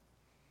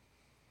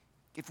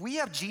 If we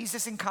have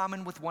Jesus in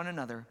common with one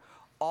another,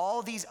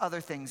 all these other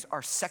things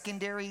are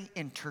secondary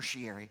and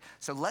tertiary.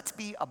 So let's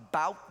be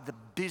about the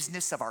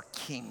business of our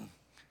King.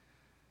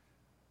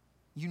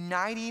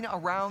 Uniting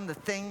around the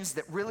things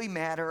that really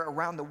matter,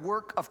 around the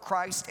work of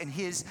Christ and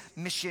his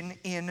mission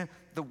in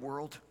the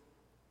world.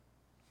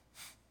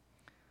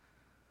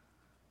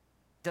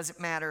 Doesn't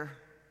matter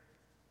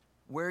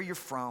where you're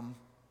from.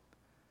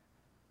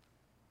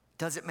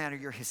 Doesn't matter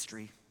your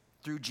history.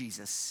 Through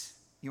Jesus,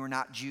 you are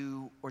not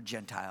Jew or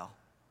Gentile,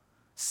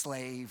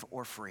 slave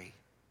or free,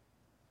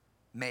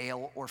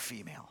 male or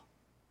female.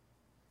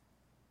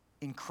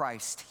 In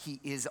Christ, he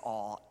is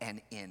all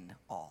and in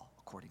all,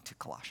 according to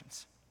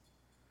Colossians.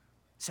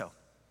 So,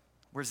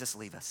 where does this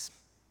leave us?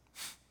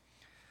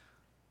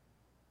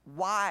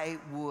 Why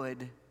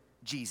would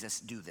Jesus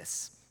do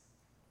this?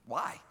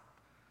 Why?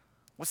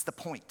 What's the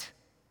point?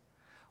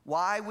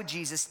 Why would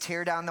Jesus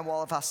tear down the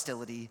wall of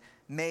hostility,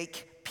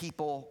 make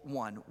people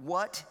one?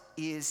 What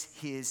is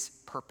his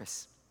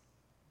purpose?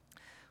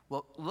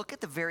 Well, look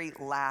at the very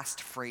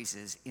last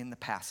phrases in the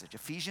passage.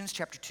 Ephesians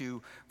chapter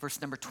 2, verse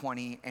number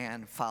 20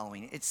 and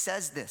following. It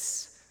says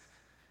this: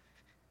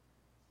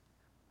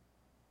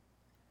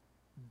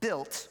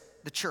 built,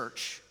 the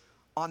church,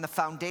 on the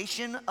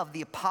foundation of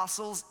the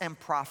apostles and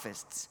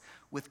prophets,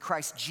 with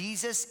Christ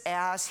Jesus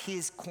as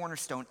his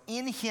cornerstone.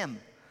 In him,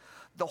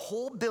 the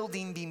whole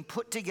building being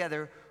put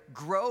together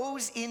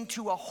grows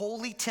into a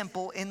holy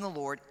temple in the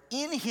Lord.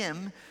 In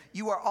him,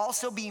 you are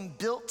also being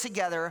built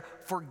together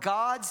for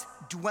God's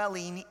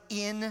dwelling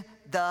in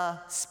the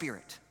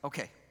Spirit.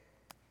 Okay,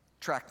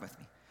 track with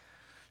me.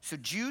 So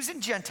Jews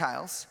and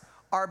Gentiles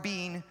are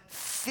being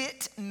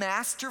fit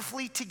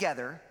masterfully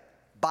together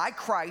by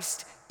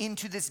Christ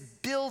into this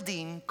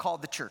building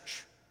called the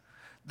church.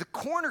 The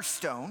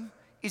cornerstone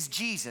is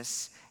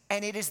Jesus,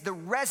 and it is the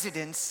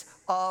residence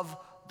of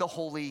the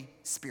Holy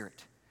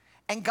Spirit.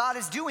 And God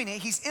is doing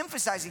it, he's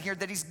emphasizing here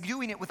that he's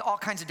doing it with all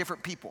kinds of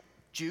different people,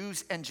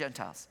 Jews and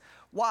Gentiles.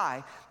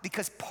 Why?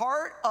 Because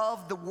part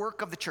of the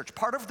work of the church,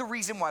 part of the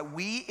reason why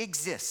we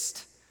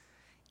exist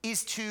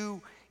is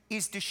to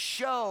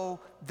show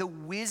the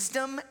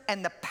wisdom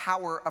and the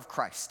power of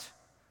Christ.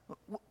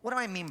 What do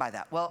I mean by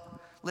that? Well,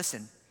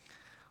 listen,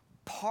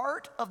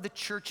 part of the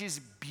church's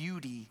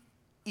beauty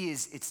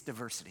is its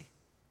diversity.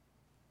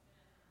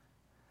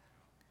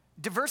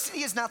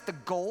 Diversity is not the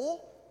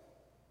goal.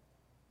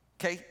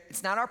 Okay,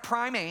 it's not our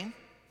prime aim.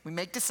 We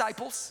make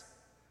disciples.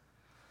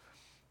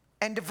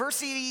 And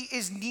diversity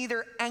is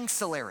neither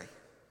ancillary.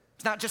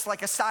 It's not just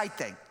like a side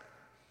thing.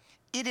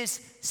 It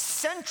is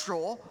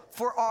central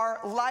for our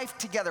life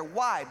together.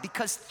 Why?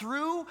 Because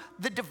through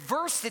the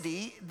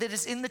diversity that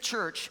is in the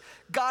church,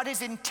 God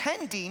is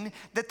intending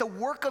that the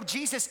work of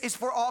Jesus is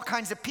for all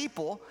kinds of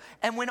people.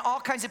 And when all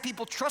kinds of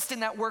people trust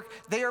in that work,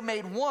 they are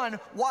made one.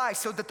 Why?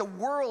 So that the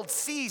world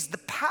sees the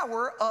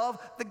power of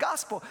the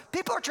gospel.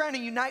 People are trying to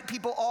unite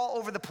people all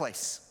over the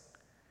place.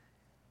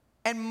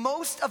 And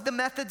most of the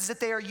methods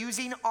that they are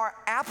using are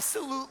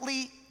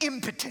absolutely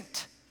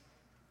impotent.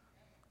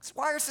 That's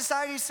why our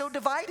society is so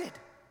divided.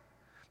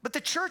 But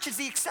the church is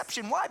the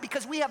exception. Why?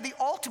 Because we have the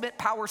ultimate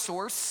power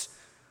source.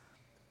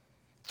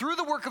 Through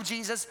the work of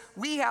Jesus,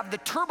 we have the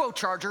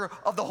turbocharger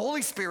of the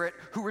Holy Spirit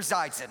who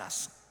resides in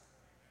us.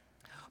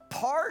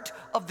 Part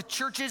of the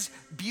church's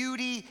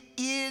beauty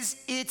is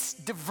its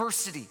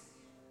diversity.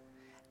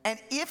 And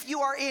if you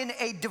are in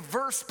a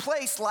diverse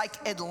place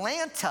like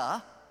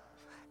Atlanta,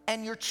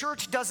 and your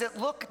church doesn't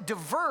look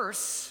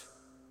diverse,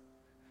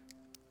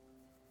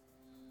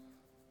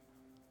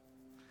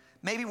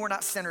 maybe we're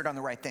not centered on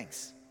the right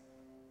things.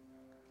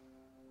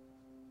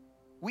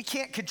 We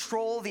can't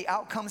control the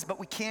outcomes, but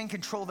we can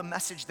control the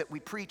message that we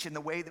preach and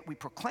the way that we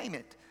proclaim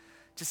it,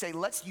 to say,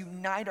 let's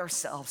unite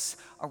ourselves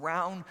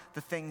around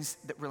the things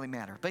that really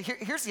matter. But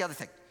here's the other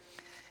thing.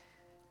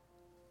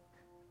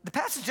 The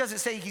passage doesn't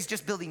say he's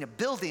just building a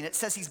building. It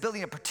says he's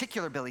building a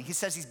particular building. He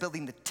says he's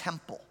building the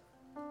temple.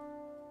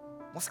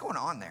 What's going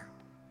on there?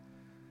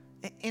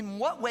 In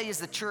what way is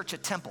the church a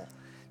temple?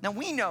 Now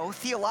we know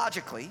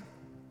theologically,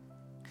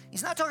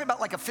 he's not talking about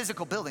like a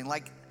physical building.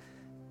 Like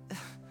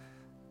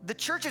the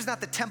church is not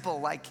the temple.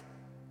 Like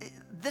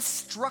this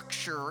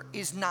structure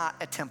is not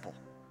a temple.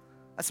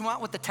 That's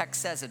not what the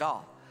text says at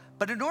all.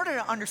 But in order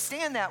to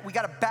understand that, we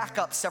got to back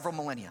up several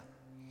millennia.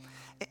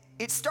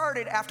 It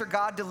started after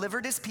God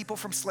delivered his people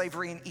from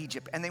slavery in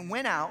Egypt, and they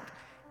went out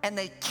and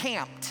they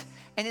camped.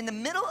 And in the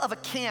middle of a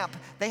camp,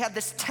 they had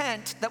this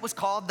tent that was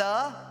called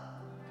the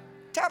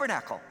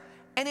tabernacle.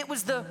 And it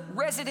was the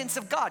residence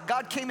of God.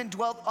 God came and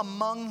dwelt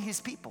among his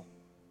people.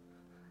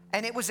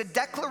 And it was a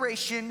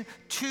declaration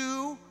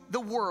to the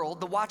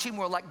world, the watching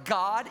world, like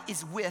God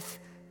is with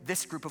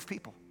this group of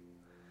people.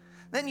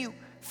 Then you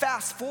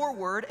fast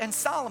forward and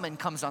Solomon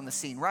comes on the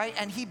scene, right?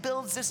 And he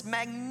builds this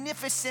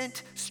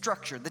magnificent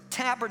structure, the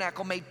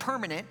tabernacle made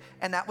permanent,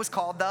 and that was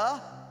called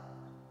the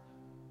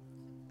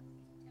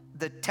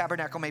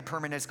tabernacle made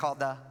permanent is called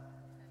the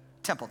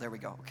temple. There we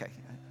go, okay.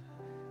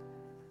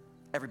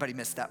 Everybody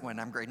missed that one.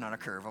 I'm grading on a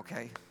curve,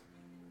 okay?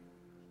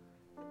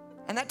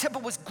 And that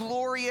temple was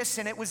glorious,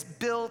 and it was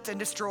built and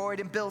destroyed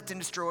and built and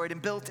destroyed and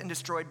built and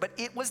destroyed, but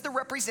it was the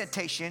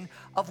representation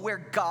of where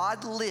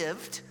God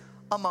lived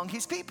among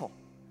his people.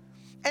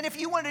 And if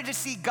you wanted to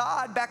see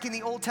God back in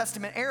the Old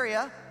Testament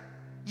area,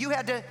 you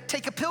had to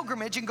take a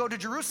pilgrimage and go to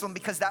Jerusalem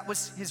because that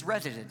was his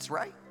residence,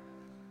 right?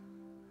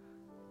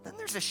 Then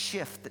there's a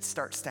shift that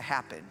starts to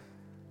happen.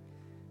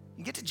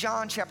 You get to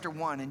John chapter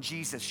 1 and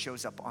Jesus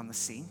shows up on the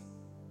scene.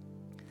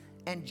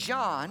 And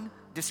John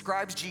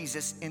describes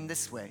Jesus in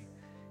this way.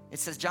 It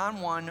says,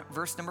 John 1,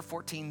 verse number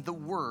 14, the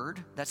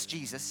Word, that's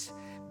Jesus,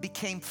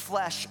 became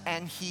flesh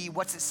and he,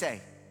 what's it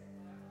say?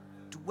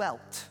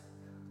 Dwelt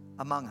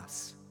among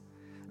us.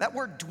 That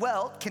word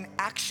dwelt can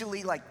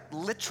actually, like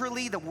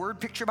literally, the word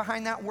picture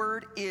behind that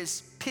word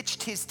is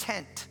pitched his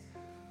tent.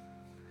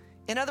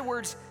 In other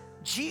words,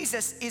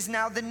 Jesus is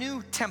now the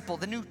new temple,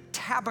 the new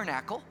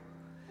tabernacle.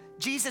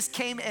 Jesus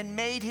came and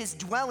made his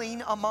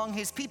dwelling among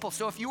his people.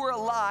 So if you were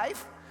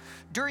alive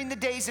during the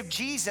days of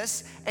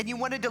Jesus and you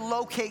wanted to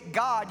locate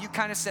God, you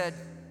kind of said,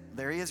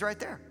 there he is right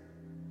there.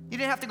 You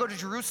didn't have to go to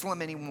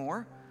Jerusalem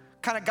anymore.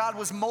 Kind of God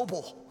was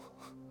mobile.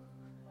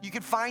 You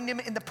could find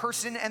him in the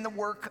person and the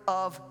work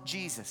of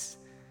Jesus.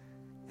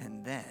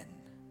 And then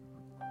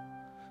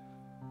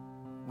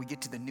we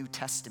get to the New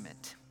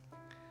Testament,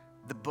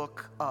 the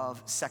book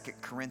of 2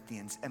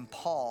 Corinthians, and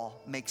Paul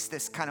makes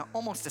this kind of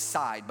almost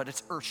aside, but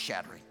it's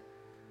earth-shattering.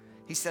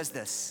 He says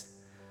this,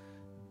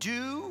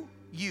 do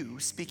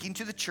you, speaking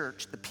to the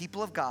church, the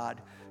people of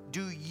God,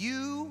 do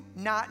you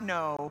not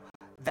know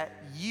that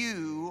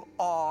you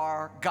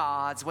are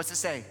God's, what's it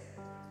say?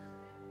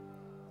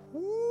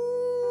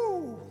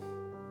 Woo!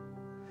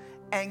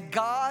 And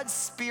God's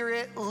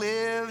Spirit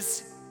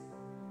lives,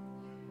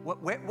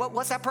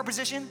 what's that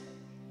preposition?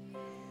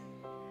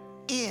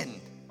 In,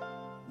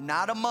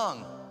 not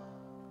among,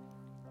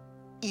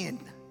 in.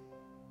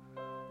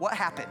 What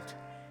happened?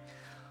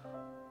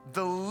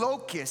 The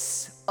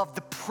locus of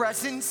the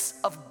presence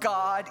of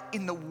God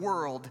in the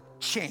world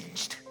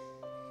changed.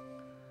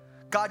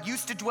 God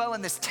used to dwell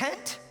in this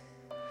tent.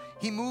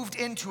 He moved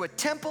into a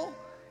temple.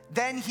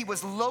 Then he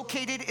was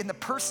located in the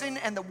person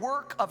and the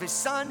work of his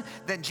Son.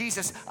 Then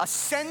Jesus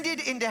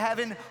ascended into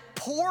heaven,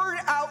 poured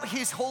out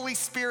his Holy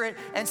Spirit,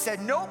 and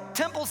said, nope,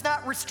 temple's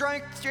not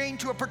restrained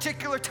to a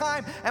particular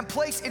time and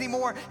place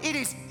anymore. It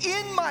is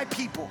in my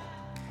people.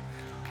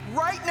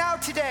 Right now,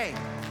 today,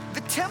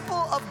 the temple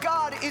of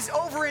God is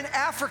over in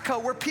Africa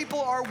where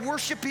people are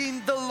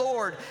worshiping the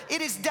Lord.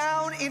 It is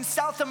down in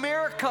South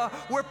America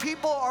where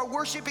people are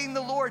worshiping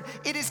the Lord.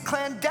 It is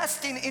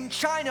clandestine in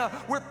China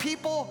where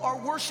people are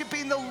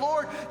worshiping the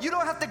Lord. You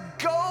don't have to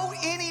go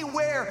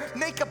anywhere,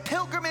 make a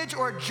pilgrimage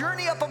or a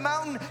journey up a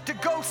mountain to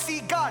go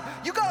see God.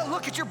 You got to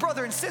look at your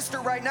brother and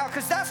sister right now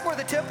because that's where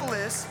the temple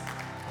is.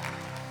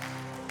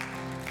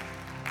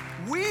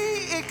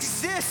 We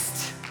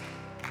exist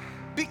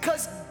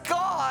because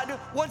God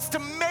wants to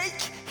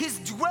make his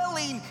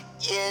dwelling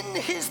in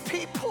his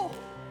people.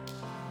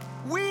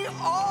 We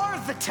are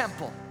the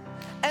temple.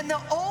 And the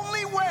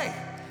only way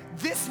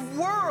this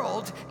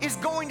world is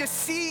going to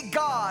see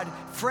God,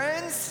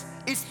 friends,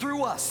 is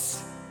through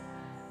us.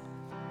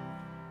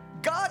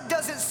 God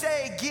doesn't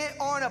say, get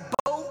on a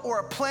boat or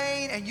a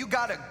plane and you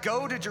got to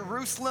go to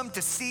Jerusalem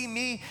to see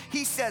me.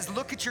 He says,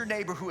 look at your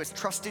neighbor who has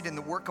trusted in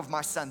the work of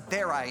my Son.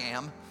 There I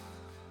am.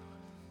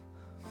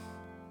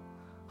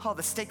 Oh,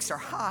 the stakes are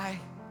high.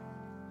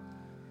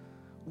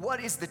 What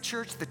is the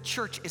church? The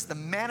church is the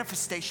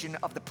manifestation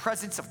of the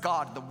presence of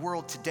God in the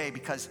world today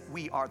because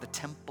we are the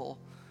temple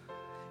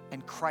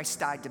and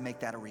Christ died to make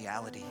that a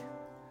reality.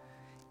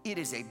 It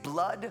is a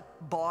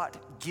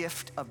blood-bought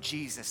gift of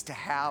Jesus to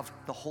have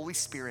the Holy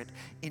Spirit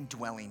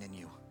indwelling in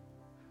you.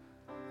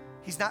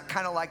 He's not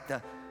kind of like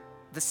the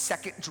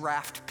second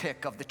draft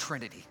pick of the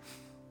Trinity.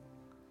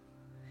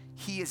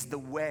 He is the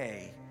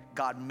way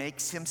God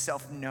makes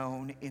himself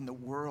known in the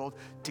world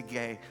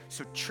today.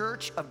 So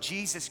Church of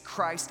Jesus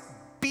Christ,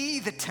 be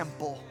the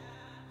temple.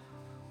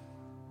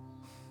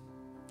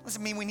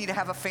 Doesn't mean we need to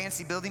have a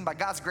fancy building. By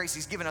God's grace,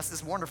 he's given us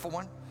this wonderful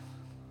one.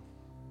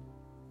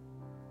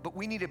 But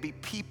we need to be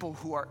people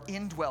who are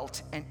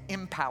indwelt and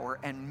empower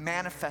and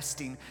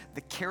manifesting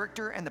the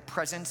character and the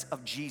presence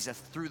of Jesus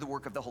through the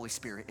work of the Holy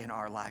Spirit in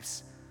our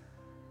lives.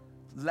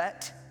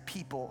 Let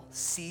people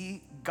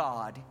see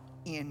God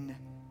in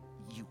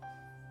you.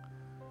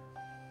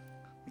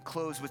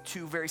 Close with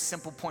two very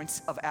simple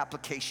points of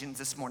applications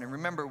this morning.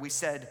 Remember, we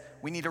said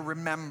we need to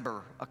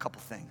remember a couple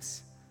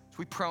things. So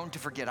we're prone to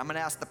forget. I'm going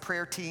to ask the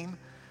prayer team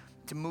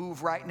to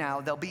move right now.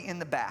 They'll be in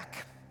the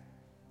back.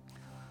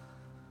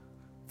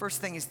 First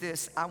thing is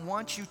this. I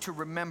want you to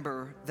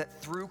remember that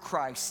through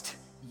Christ,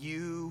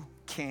 you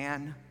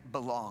can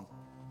belong.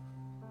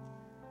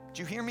 Did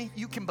you hear me?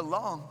 You can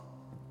belong.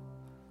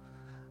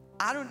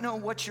 I don't know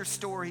what your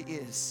story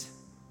is.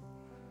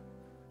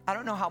 I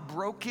don't know how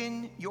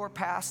broken your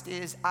past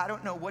is. I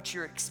don't know what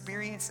your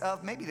experience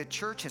of. Maybe the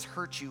church has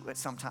hurt you at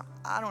some time.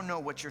 I don't know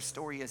what your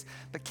story is.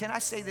 But can I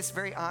say this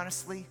very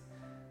honestly?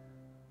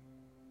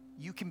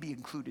 You can be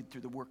included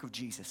through the work of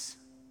Jesus.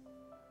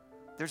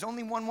 There's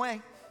only one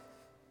way,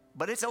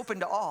 but it's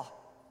open to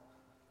all.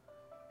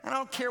 And I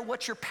don't care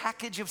what your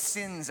package of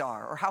sins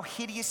are or how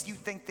hideous you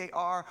think they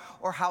are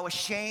or how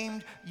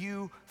ashamed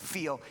you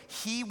feel.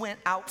 He went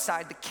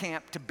outside the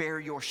camp to bear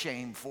your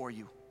shame for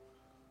you.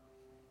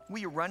 Will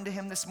you run to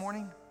him this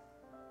morning?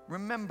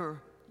 Remember,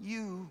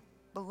 you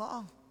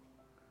belong.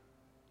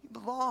 You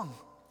belong.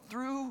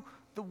 Through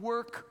the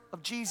work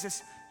of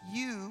Jesus,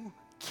 you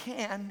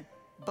can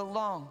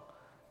belong.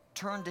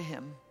 Turn to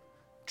him,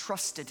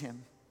 trust in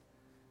him,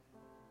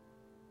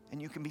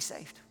 and you can be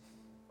saved.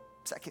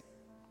 Second,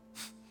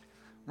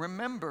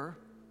 remember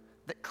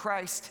that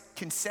Christ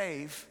can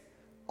save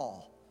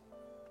all.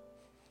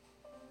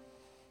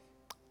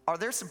 Are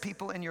there some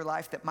people in your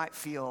life that might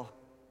feel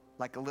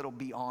like a little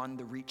beyond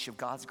the reach of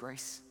God's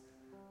grace?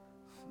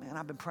 Man,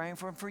 I've been praying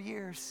for him for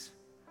years.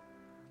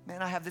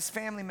 Man, I have this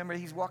family member,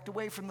 he's walked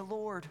away from the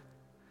Lord.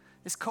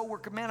 This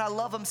coworker, man, I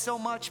love him so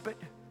much, but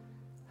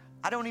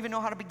I don't even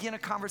know how to begin a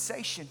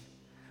conversation.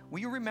 Will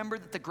you remember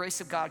that the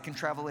grace of God can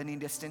travel any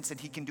distance and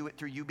he can do it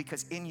through you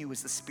because in you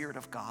is the Spirit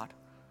of God?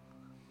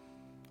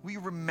 Will you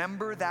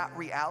remember that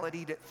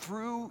reality that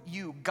through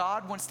you,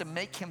 God wants to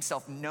make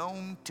himself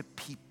known to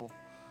people?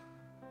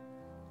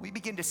 We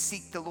begin to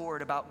seek the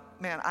Lord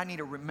about, man, I need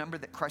to remember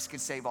that Christ can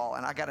save all.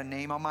 And I got a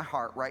name on my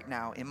heart right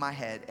now in my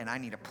head, and I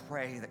need to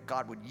pray that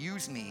God would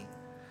use me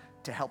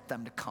to help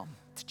them to come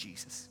to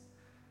Jesus.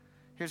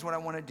 Here's what I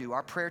want to do.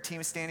 Our prayer team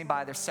is standing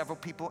by. There's several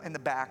people in the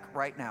back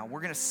right now.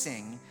 We're going to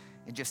sing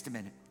in just a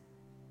minute.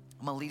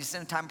 I'm going to lead us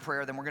in a time of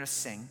prayer, then we're going to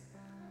sing.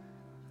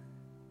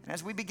 And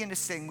as we begin to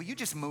sing, will you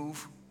just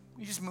move?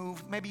 You just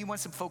move. Maybe you want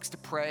some folks to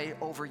pray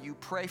over you.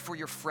 Pray for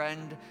your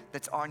friend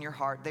that's on your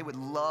heart. They would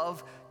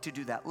love to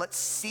do that. Let's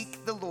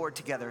seek the Lord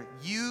together.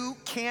 You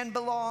can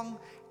belong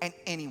and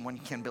anyone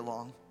can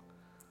belong.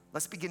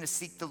 Let's begin to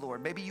seek the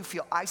Lord. Maybe you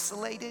feel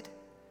isolated.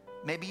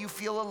 Maybe you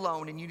feel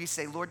alone and you need to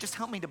say, Lord, just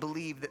help me to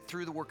believe that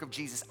through the work of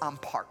Jesus, I'm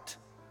part.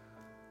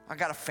 I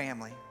got a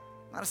family.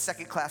 I'm not a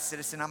second-class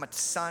citizen. I'm a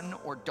son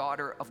or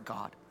daughter of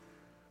God.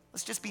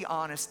 Let's just be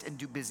honest and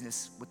do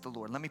business with the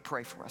Lord. Let me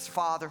pray for us.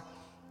 Father,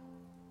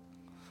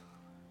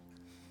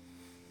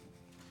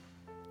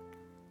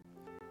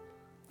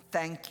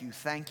 thank you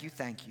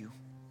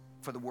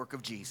for the work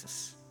of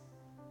Jesus.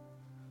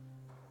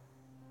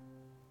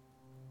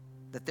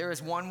 That there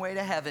is one way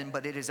to heaven,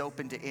 but it is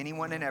open to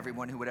anyone and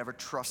everyone who would ever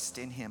trust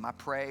in him. I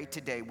pray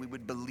today we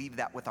would believe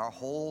that with our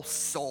whole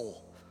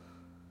soul.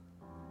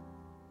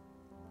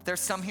 If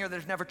there's some here that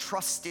have never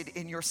trusted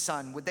in your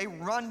son, would they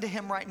run to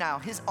him right now?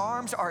 His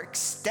arms are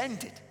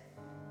extended.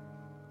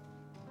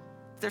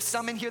 If there's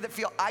some in here that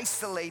feel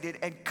isolated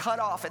and cut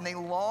off and they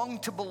long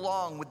to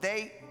belong, would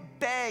they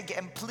beg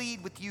and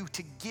plead with you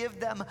to give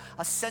them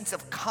a sense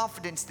of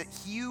confidence that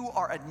you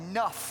are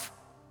enough?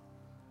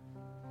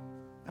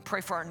 I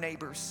pray for our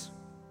neighbors.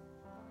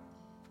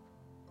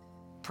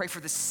 Pray for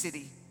the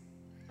city.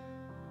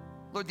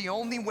 Lord, the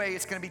only way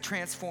it's going to be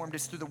transformed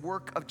is through the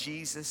work of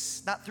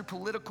Jesus, not through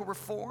political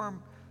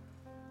reform,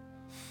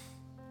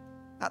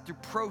 not through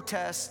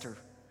protest or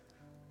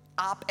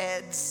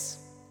op-eds.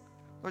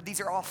 Lord, these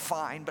are all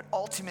fine, but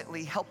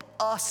ultimately help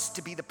us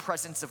to be the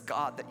presence of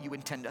God that you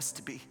intend us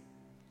to be.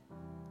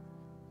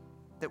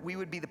 That we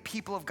would be the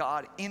people of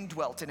God,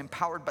 indwelt and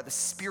empowered by the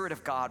Spirit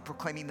of God,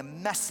 proclaiming the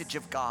message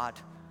of God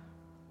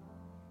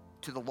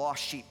to the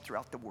lost sheep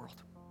throughout the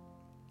world.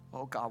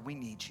 Oh God, we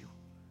need you.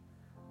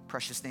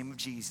 Precious name of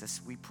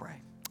Jesus, we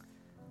pray.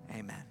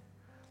 Amen.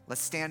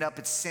 Let's stand up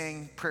and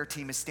sing. Prayer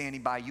team is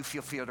standing by. You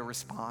feel free to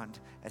respond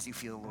as you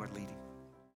feel the Lord leading.